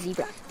 He looks like a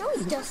zebra. No,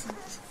 he doesn't.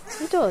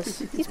 He does.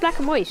 He's black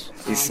and white.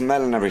 He's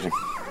smelling everything.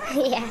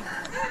 Yeah.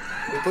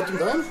 We put them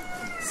down,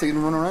 see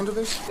them run around a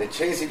bit. They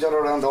chase each other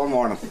around all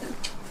morning.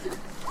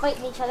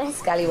 Fighting each other.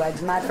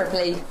 Scallywags, mad for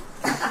play.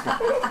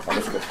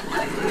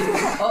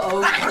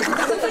 Uh-oh.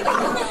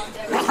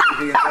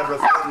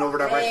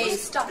 Hey,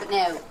 stop it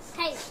now.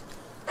 Hey.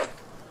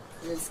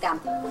 Little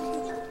scamp.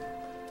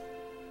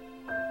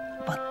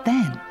 But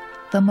then,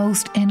 the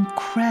most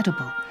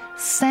incredible,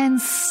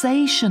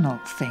 sensational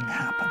thing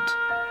happened.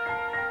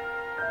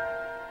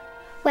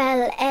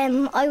 Well,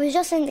 I was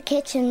just in the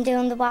kitchen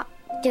doing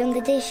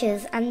the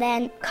dishes, and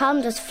then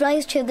Colin just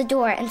flies through the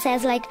door and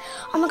says like,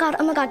 oh my god,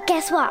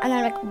 guess what? And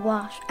I'm like,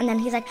 what? And then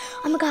he's like,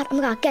 oh my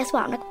god, guess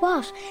what? I'm like,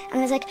 what? And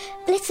I was like,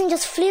 Blitzen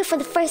just flew for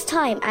the first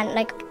time, and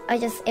like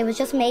it was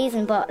just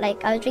amazing, but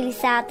like I was really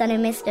sad that I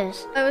missed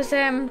it. I was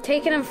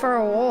taking him for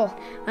a walk,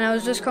 and I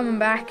was just coming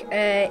back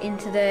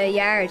into the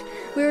yard.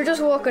 We were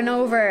just walking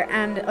over,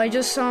 and I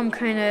just saw him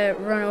kind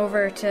of run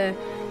over to,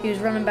 he was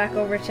running back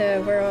over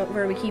to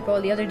where we keep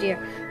all the other deer.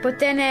 But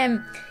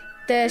then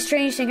the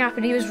strange thing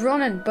happened. He was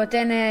running, but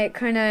then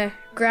kind of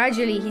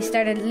gradually he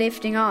started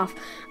lifting off,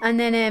 and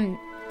then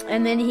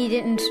he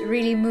didn't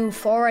really move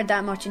forward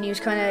that much, and he was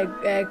kind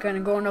of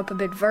going up a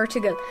bit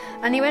vertical,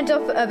 and he went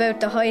up about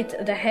the height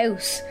of the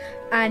house,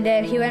 and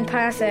he went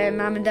past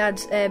Mum and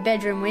Dad's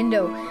bedroom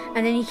window,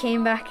 and then he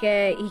came back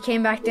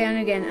down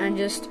again and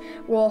just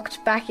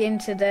walked back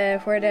into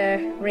where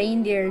the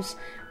reindeers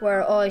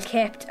were all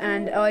kept.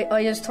 And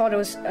I just thought it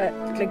was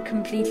like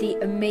completely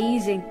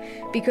amazing,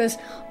 because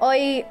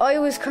I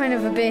was kind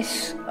of a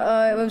bit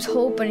I was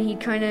hoping he'd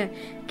kind of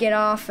get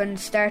off and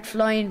start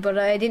flying, but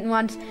I didn't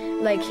want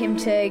like him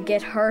to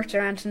get hurt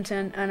or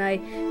anything, and I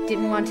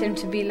didn't want him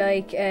to be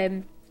like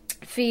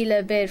feel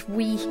a bit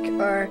weak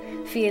or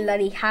feel that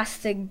he has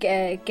to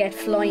get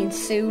flying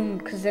soon,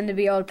 because then there'd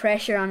be all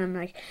pressure on him.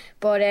 Like,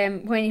 but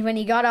when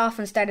he got off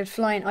and started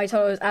flying, I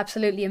thought it was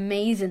absolutely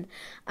amazing.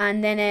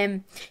 And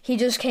then he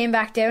just came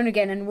back down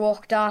again and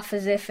walked off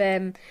as if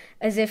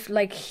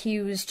like he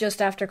was just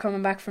after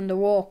coming back from the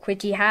walk,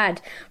 which he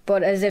had,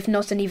 but as if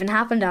nothing even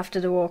happened after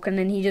the walk. And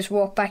then he just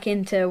walked back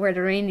into where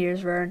the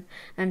reindeers were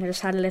and just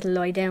had a little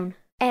lie down.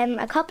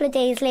 A couple of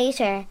days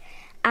later,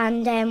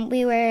 and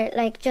we were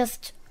like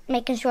just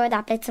making sure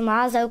that Blitzen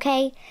was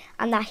okay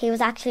and that he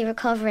was actually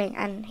recovering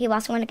and he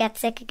wasn't going to get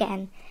sick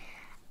again.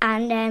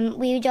 And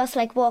we just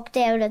like walked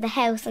out of the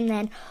house, and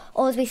then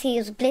all we see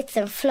is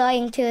Blitzen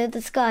flying to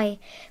the sky.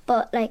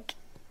 But like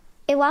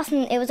it was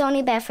only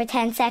about for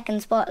 10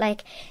 seconds, but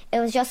like it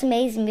was just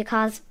amazing,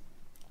 because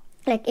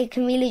like it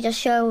can really just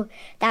show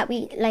that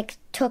we like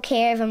took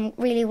care of him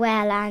really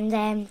well,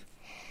 and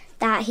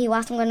that he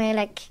wasn't going to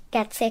like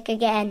get sick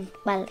again.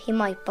 Well, he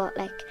might, but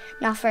like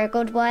not for a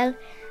good while.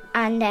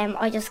 And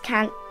I just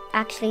can't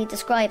actually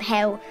describe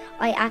how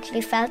I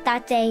actually felt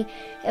that day.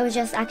 It was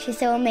just actually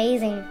so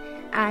amazing.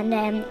 And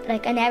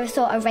like I never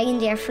saw a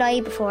reindeer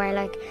fly before.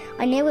 Like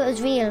I knew it was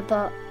real,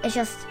 but it's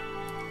just,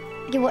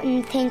 you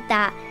wouldn't think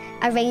that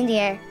a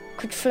reindeer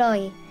could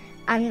fly.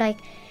 And like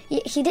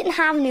he didn't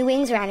have any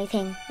wings or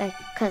anything, like,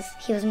 because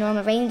he was a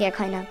normal reindeer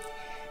kind of.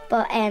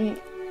 But I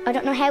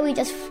don't know how he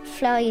just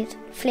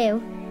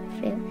flew.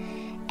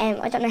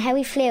 I don't know how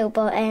he flew,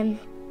 but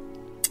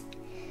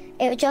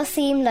it just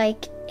seemed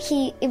like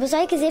it was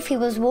like as if he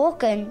was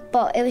walking,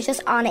 but it was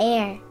just on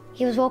air.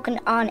 He was walking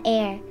on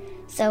air.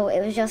 So it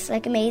was just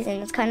like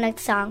amazing. It's kind of like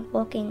the song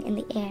Walking in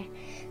the Air.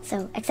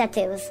 So, except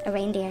it was a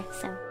reindeer,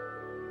 so.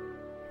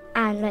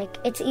 And like,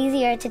 it's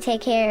easier to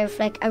take care of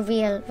like a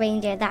real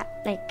reindeer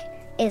that like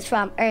is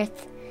from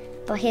Earth,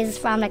 but his is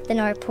from like the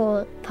North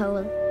Pole.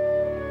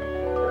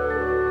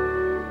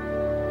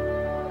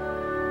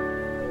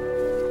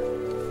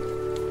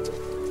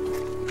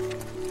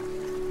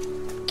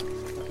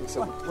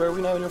 So, where are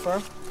we now on your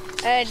farm?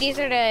 These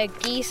are the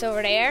geese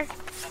over there.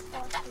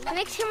 It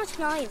makes too much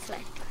noise,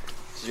 like.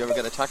 Did you ever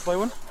get attacked by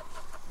one?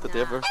 Did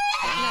they ever?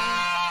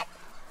 No.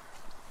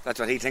 That's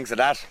what he thinks of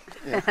that.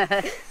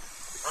 Yeah.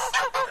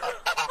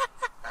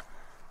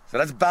 So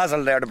that's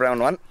Basil there, the brown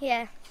one.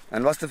 Yeah.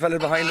 And what's the fella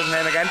behind his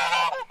name again?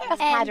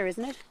 That's Padder,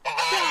 isn't it?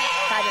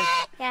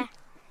 Padder. Yeah.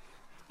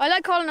 I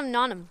like calling him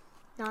Nonham.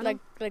 Like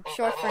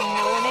short for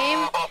no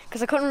name,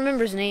 because I couldn't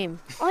remember his name.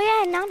 Oh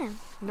yeah, Nonham.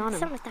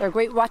 Nonham. They're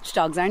great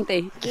watchdogs, aren't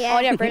they? Yeah. Oh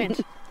yeah, brilliant.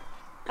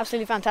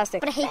 Absolutely fantastic.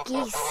 But I hate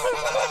geese.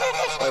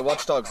 By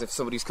watchdogs, if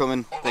somebody's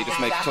coming, they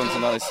just make tons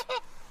of noise.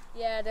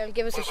 Yeah, they'll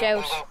give us a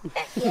shout.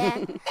 Yeah.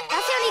 That's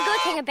the only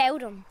good thing about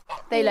them.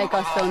 They like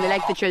us though, and they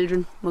like the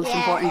children, most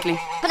importantly.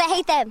 But I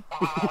hate them.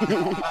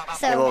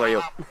 So. How old are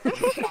you?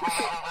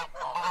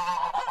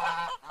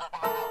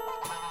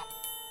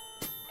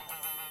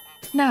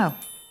 Now,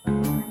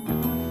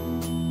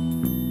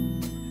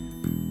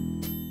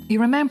 you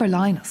remember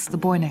Linus, the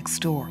boy next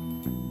door?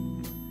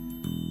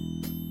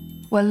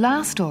 Well,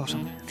 last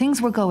autumn,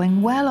 things were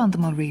going well on the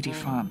Mulready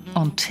farm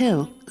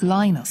until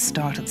Linus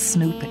started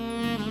snooping.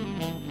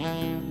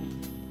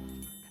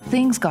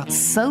 Things got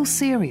so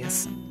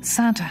serious,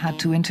 Santa had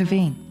to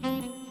intervene.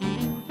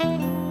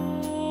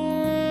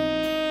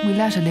 We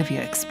let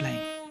Olivia explain.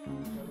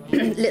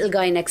 Little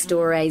guy next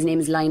door, his name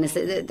is Linus.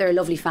 They're a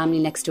lovely family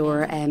next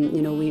door.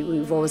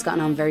 We've always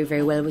gotten on very,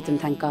 very well with them,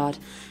 thank God.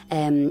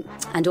 And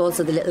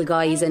also the little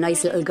guy, he's a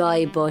nice little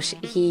guy, but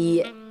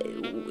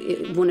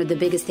one of the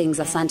biggest things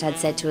that Santa had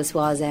said to us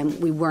was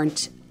we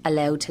weren't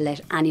allowed to let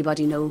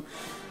anybody know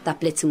that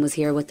Blitzen was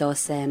here with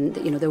us. There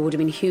would have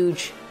been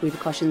huge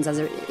repercussions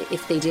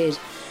if they did.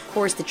 Of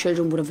course, the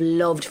children would have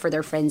loved for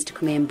their friends to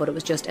come in, but it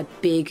was just a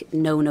big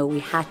no-no. We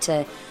had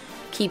to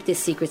keep this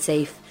secret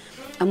safe.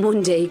 And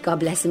one day, God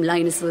bless him,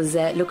 Linus was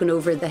looking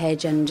over the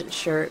hedge, and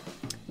sure,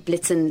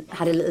 Blitzen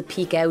had a little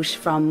peek out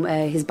from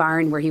his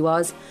barn where he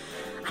was.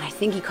 And I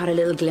think he caught a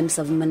little glimpse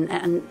of him.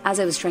 And as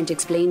I was trying to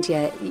explain to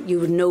you, you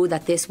would know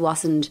that this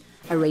wasn't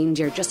a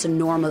reindeer, just a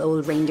normal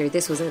old reindeer.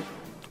 This was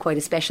quite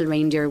a special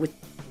reindeer with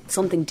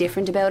something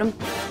different about him.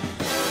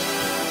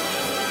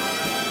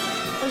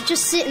 I was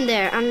just sitting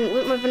there and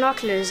with my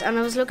binoculars, and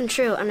I was looking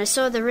through, and I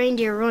saw the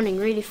reindeer running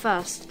really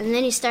fast, and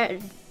then he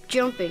started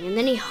jumping, and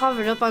then he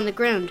hovered up on the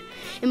ground.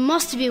 It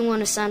must have been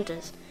one of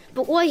Santa's.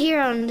 But why here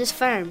on this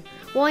farm?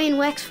 Why in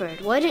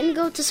Wexford? Why didn't he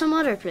go to some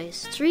other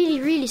place? It's really,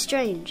 really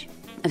strange.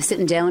 I was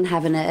sitting down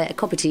having a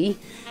cup of tea,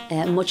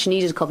 a much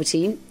needed cup of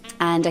tea,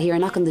 and I hear a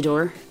knock on the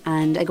door,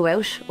 and I go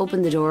out,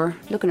 open the door,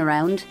 looking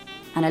around,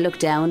 and I look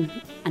down,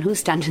 and who's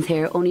standing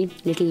there? Only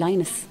little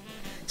Linus.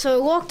 So I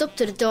walked up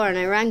to the door and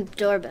I rang the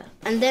doorbell,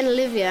 and then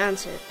Olivia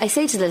answered. I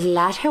say to the little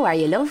lad, "How are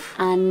you, love?"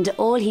 And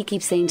all he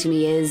keeps saying to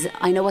me is,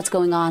 "I know what's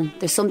going on.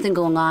 There's something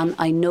going on.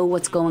 I know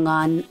what's going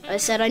on." I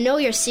said, "I know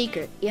your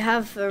secret. You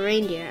have a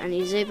reindeer and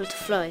he's able to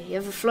fly. You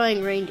have a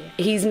flying reindeer."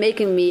 He's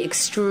making me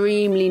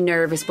extremely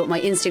nervous, but my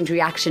instinct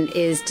reaction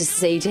is to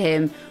say to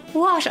him,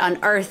 "What on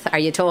earth are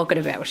you talking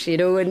about?"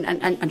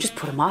 And just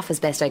put him off as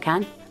best I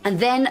can.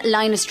 And then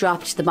Linus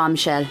dropped the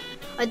bombshell.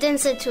 I then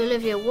said to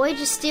Olivia, "Why'd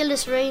you steal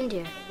this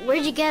reindeer?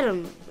 Where'd you get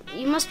him?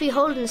 You must be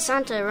holding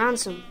Santa a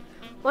ransom.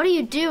 What are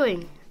you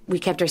doing?" We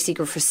kept our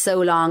secret for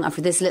so long, and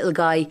for this little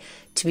guy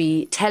to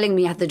be telling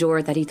me at the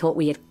door that he thought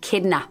we had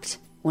kidnapped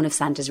one of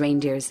Santa's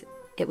reindeers,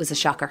 it was a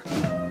shocker.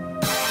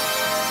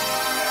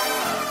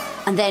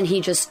 And then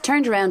he just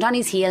turned around on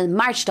his heel,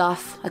 marched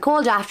off. I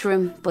called after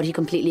him, but he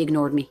completely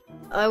ignored me.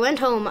 I went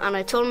home and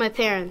I told my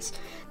parents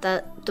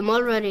that the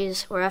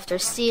Mulreadys were after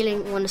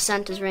stealing one of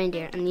Santa's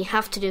reindeer, and you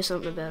have to do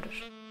something about it.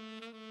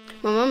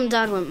 My mum and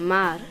dad went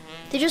mad.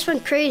 They just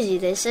went crazy.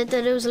 They said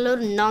that it was a load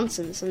of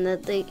nonsense and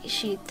that they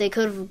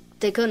couldn't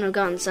have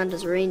gotten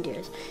Santa's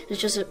reindeers. It was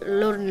just a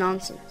load of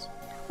nonsense.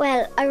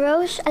 Well, I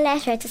wrote a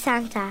letter to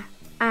Santa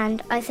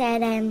and I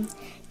said,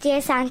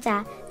 "Dear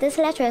Santa, this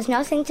letter has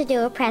nothing to do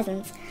with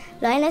presents.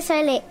 Linus,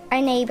 our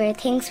neighbour,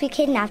 thinks we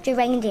kidnapped your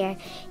reindeer.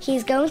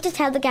 He's going to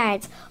tell the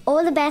guards.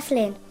 All the best,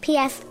 Lynn.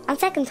 P.S. On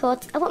second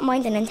thoughts, I won't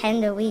mind a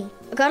Nintendo Wii."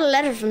 I got a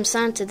letter from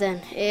Santa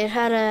then. It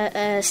had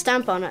a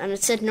stamp on it and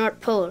it said North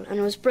Pole, and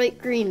it was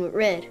bright green with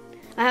red.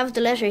 I have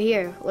the letter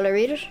here. Will I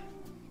read it?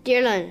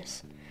 "Dear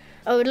Linus,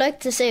 I would like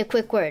to say a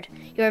quick word.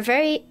 You are a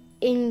very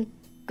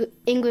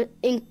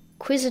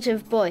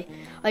inquisitive boy.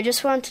 I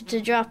just wanted to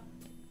drop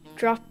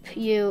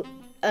you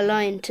a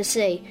line to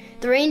say,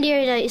 the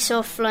reindeer that you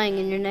saw flying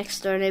in your next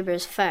door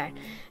neighbour's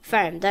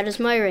farm, that is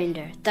my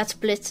reindeer. That's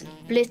Blitzen.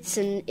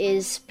 Blitzen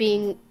is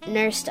being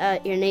nursed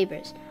at your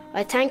neighbour's.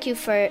 I thank you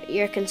for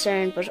your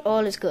concern, but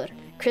all is good.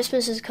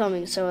 Christmas is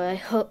coming, so I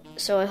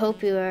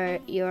hope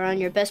you're on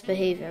your best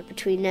behaviour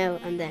between now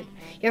and then.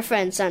 Your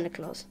friend, Santa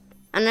Claus.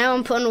 And now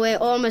I'm putting away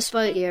all my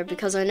spite here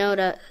because I know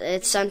that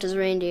it's Santa's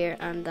reindeer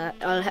and that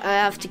I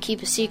have to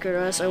keep a secret or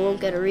else I won't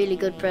get a really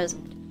good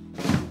present.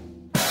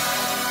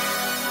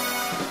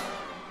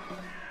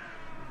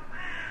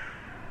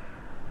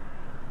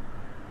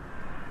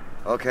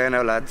 Okay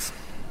now, lads.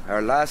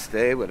 Our last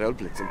day without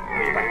Blitzen.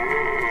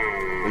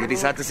 Will you be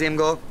sad to see him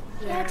go?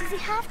 Yeah, does he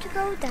have to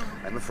go, Dad?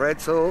 I'm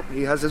afraid so.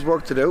 He has his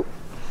work to do.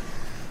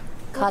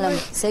 Colin,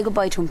 say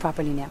goodbye to him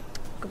properly now.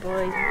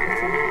 Goodbye.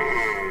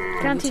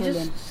 Can't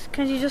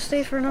you just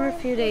stay for another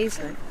few days?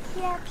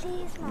 Yeah,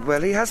 please, Mom.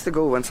 Well, he has to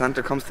go when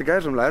Santa comes to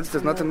get him, lads.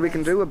 There's nothing we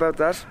can do about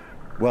that.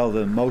 Well,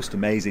 the most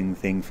amazing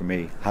thing for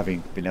me,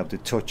 having been able to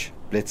touch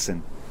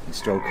Blitzen and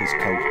stroke his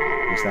coat,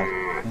 was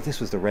that this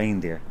was the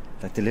reindeer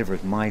that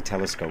delivered my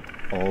telescope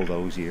all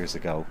those years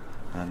ago.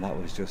 And that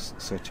was just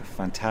such a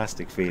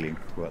fantastic feeling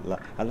to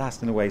at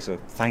last in a way, so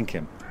thank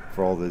him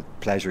for all the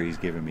pleasure he's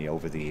given me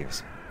over the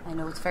years. I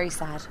know, it's very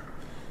sad.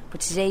 But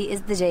today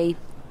is the day.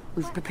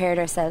 We've prepared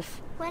ourselves.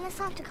 When is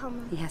Santa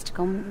coming? He has to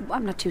come.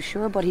 I'm not too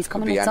sure, but he's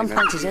coming at some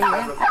point today,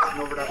 yeah.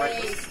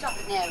 Hey, stop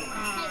it now.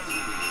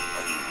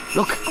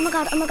 Look. Oh my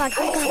God.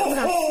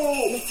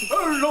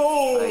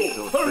 Hello.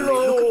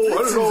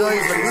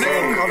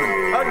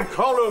 And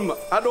Colin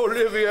and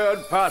Olivia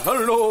and Pat.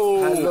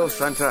 Hello,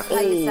 Santa.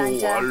 Hi,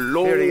 Santa.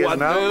 Hello, Here he is and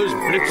now. there's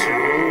Blitzen.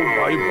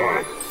 Oh,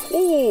 bye.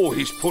 Oh,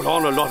 he's put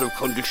on a lot of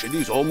condition.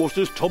 He's almost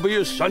as tubby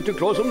as Santa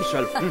Claus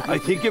himself. I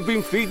think you've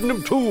been feeding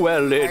him too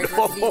well, Lynn.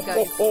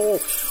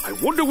 I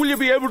wonder will you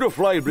be able to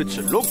fly,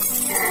 Blitzen? Look,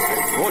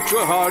 I brought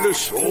your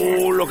harness.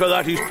 Oh, look at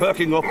that. He's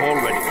perking up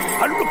already.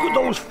 And look at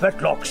those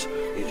fetlocks.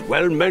 He's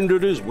well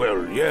mended as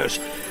well, yes.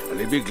 And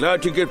he'll be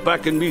glad to get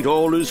back and meet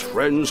all his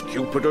friends,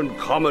 Cupid and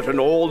Comet and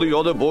all the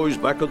other boys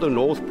back at the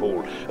North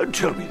Pole. And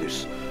tell me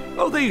this.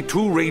 Are they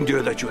two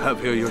reindeer that you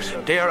have here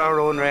yourself? They're our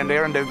own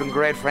reindeer, and they've been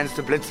great friends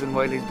to Blitzen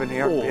while he's been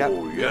here.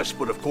 Oh, yes,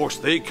 but of course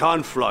they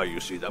can't fly, you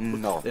see.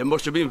 No. They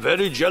must have been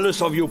very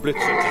jealous of you, Blitzen.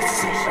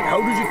 And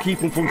how did you keep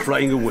him from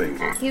flying away?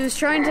 He was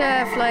trying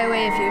to fly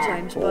away a few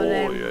times, but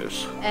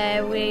yes.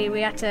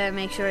 We had to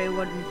make sure he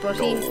wouldn't. But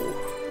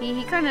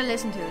he kind of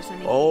listened to us.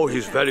 And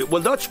He's very...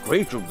 Well, that's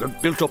great.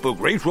 You've built up a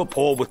great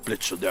rapport with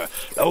Blitzen there.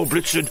 Now,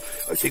 Blitzen,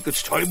 I think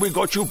it's time we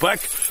got you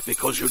back,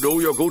 because you know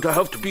you're going to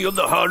have to be on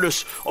the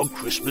harness on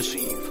Christmas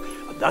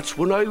Eve. And that's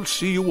when I'll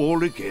see you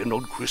all again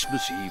on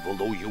Christmas Eve,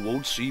 although you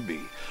won't see me.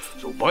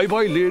 So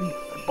bye-bye, Lynn,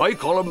 and bye,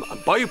 Colin,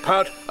 and bye,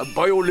 Pat, and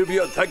bye,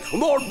 Olivia.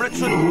 Come on,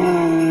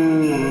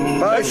 Blitzen.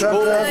 Bye,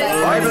 Santa.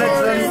 Bye,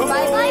 Blitzen.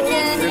 Bye,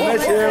 Blitzen. We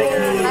miss you.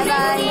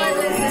 Bye-bye.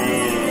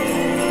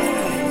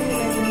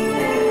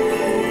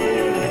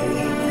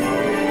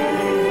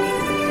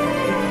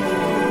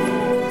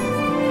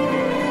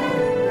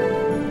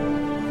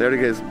 There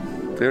he is.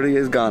 There he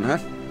is gone, huh?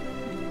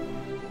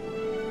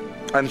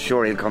 I'm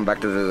sure he'll come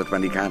back to visit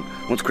when he can,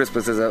 once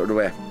Christmas is out of the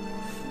way.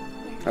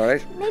 All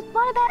right? Maybe,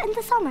 what about in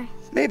the summer?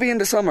 Maybe in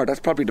the summer.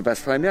 That's probably the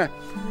best time, yeah.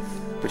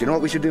 But you know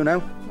what we should do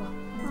now?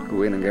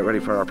 Go in and get ready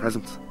for our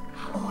presents.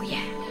 Oh,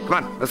 yeah.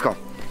 Come on, let's go.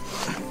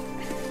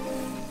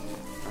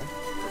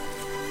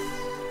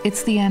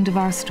 It's the end of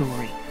our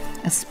story,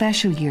 a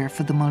special year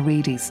for the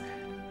Mulreadys.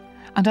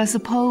 And I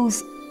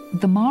suppose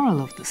the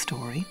moral of the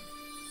story,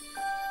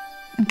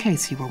 in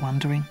case you were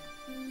wondering,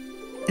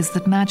 is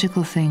that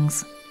magical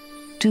things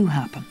do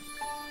happen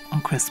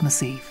on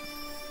Christmas Eve.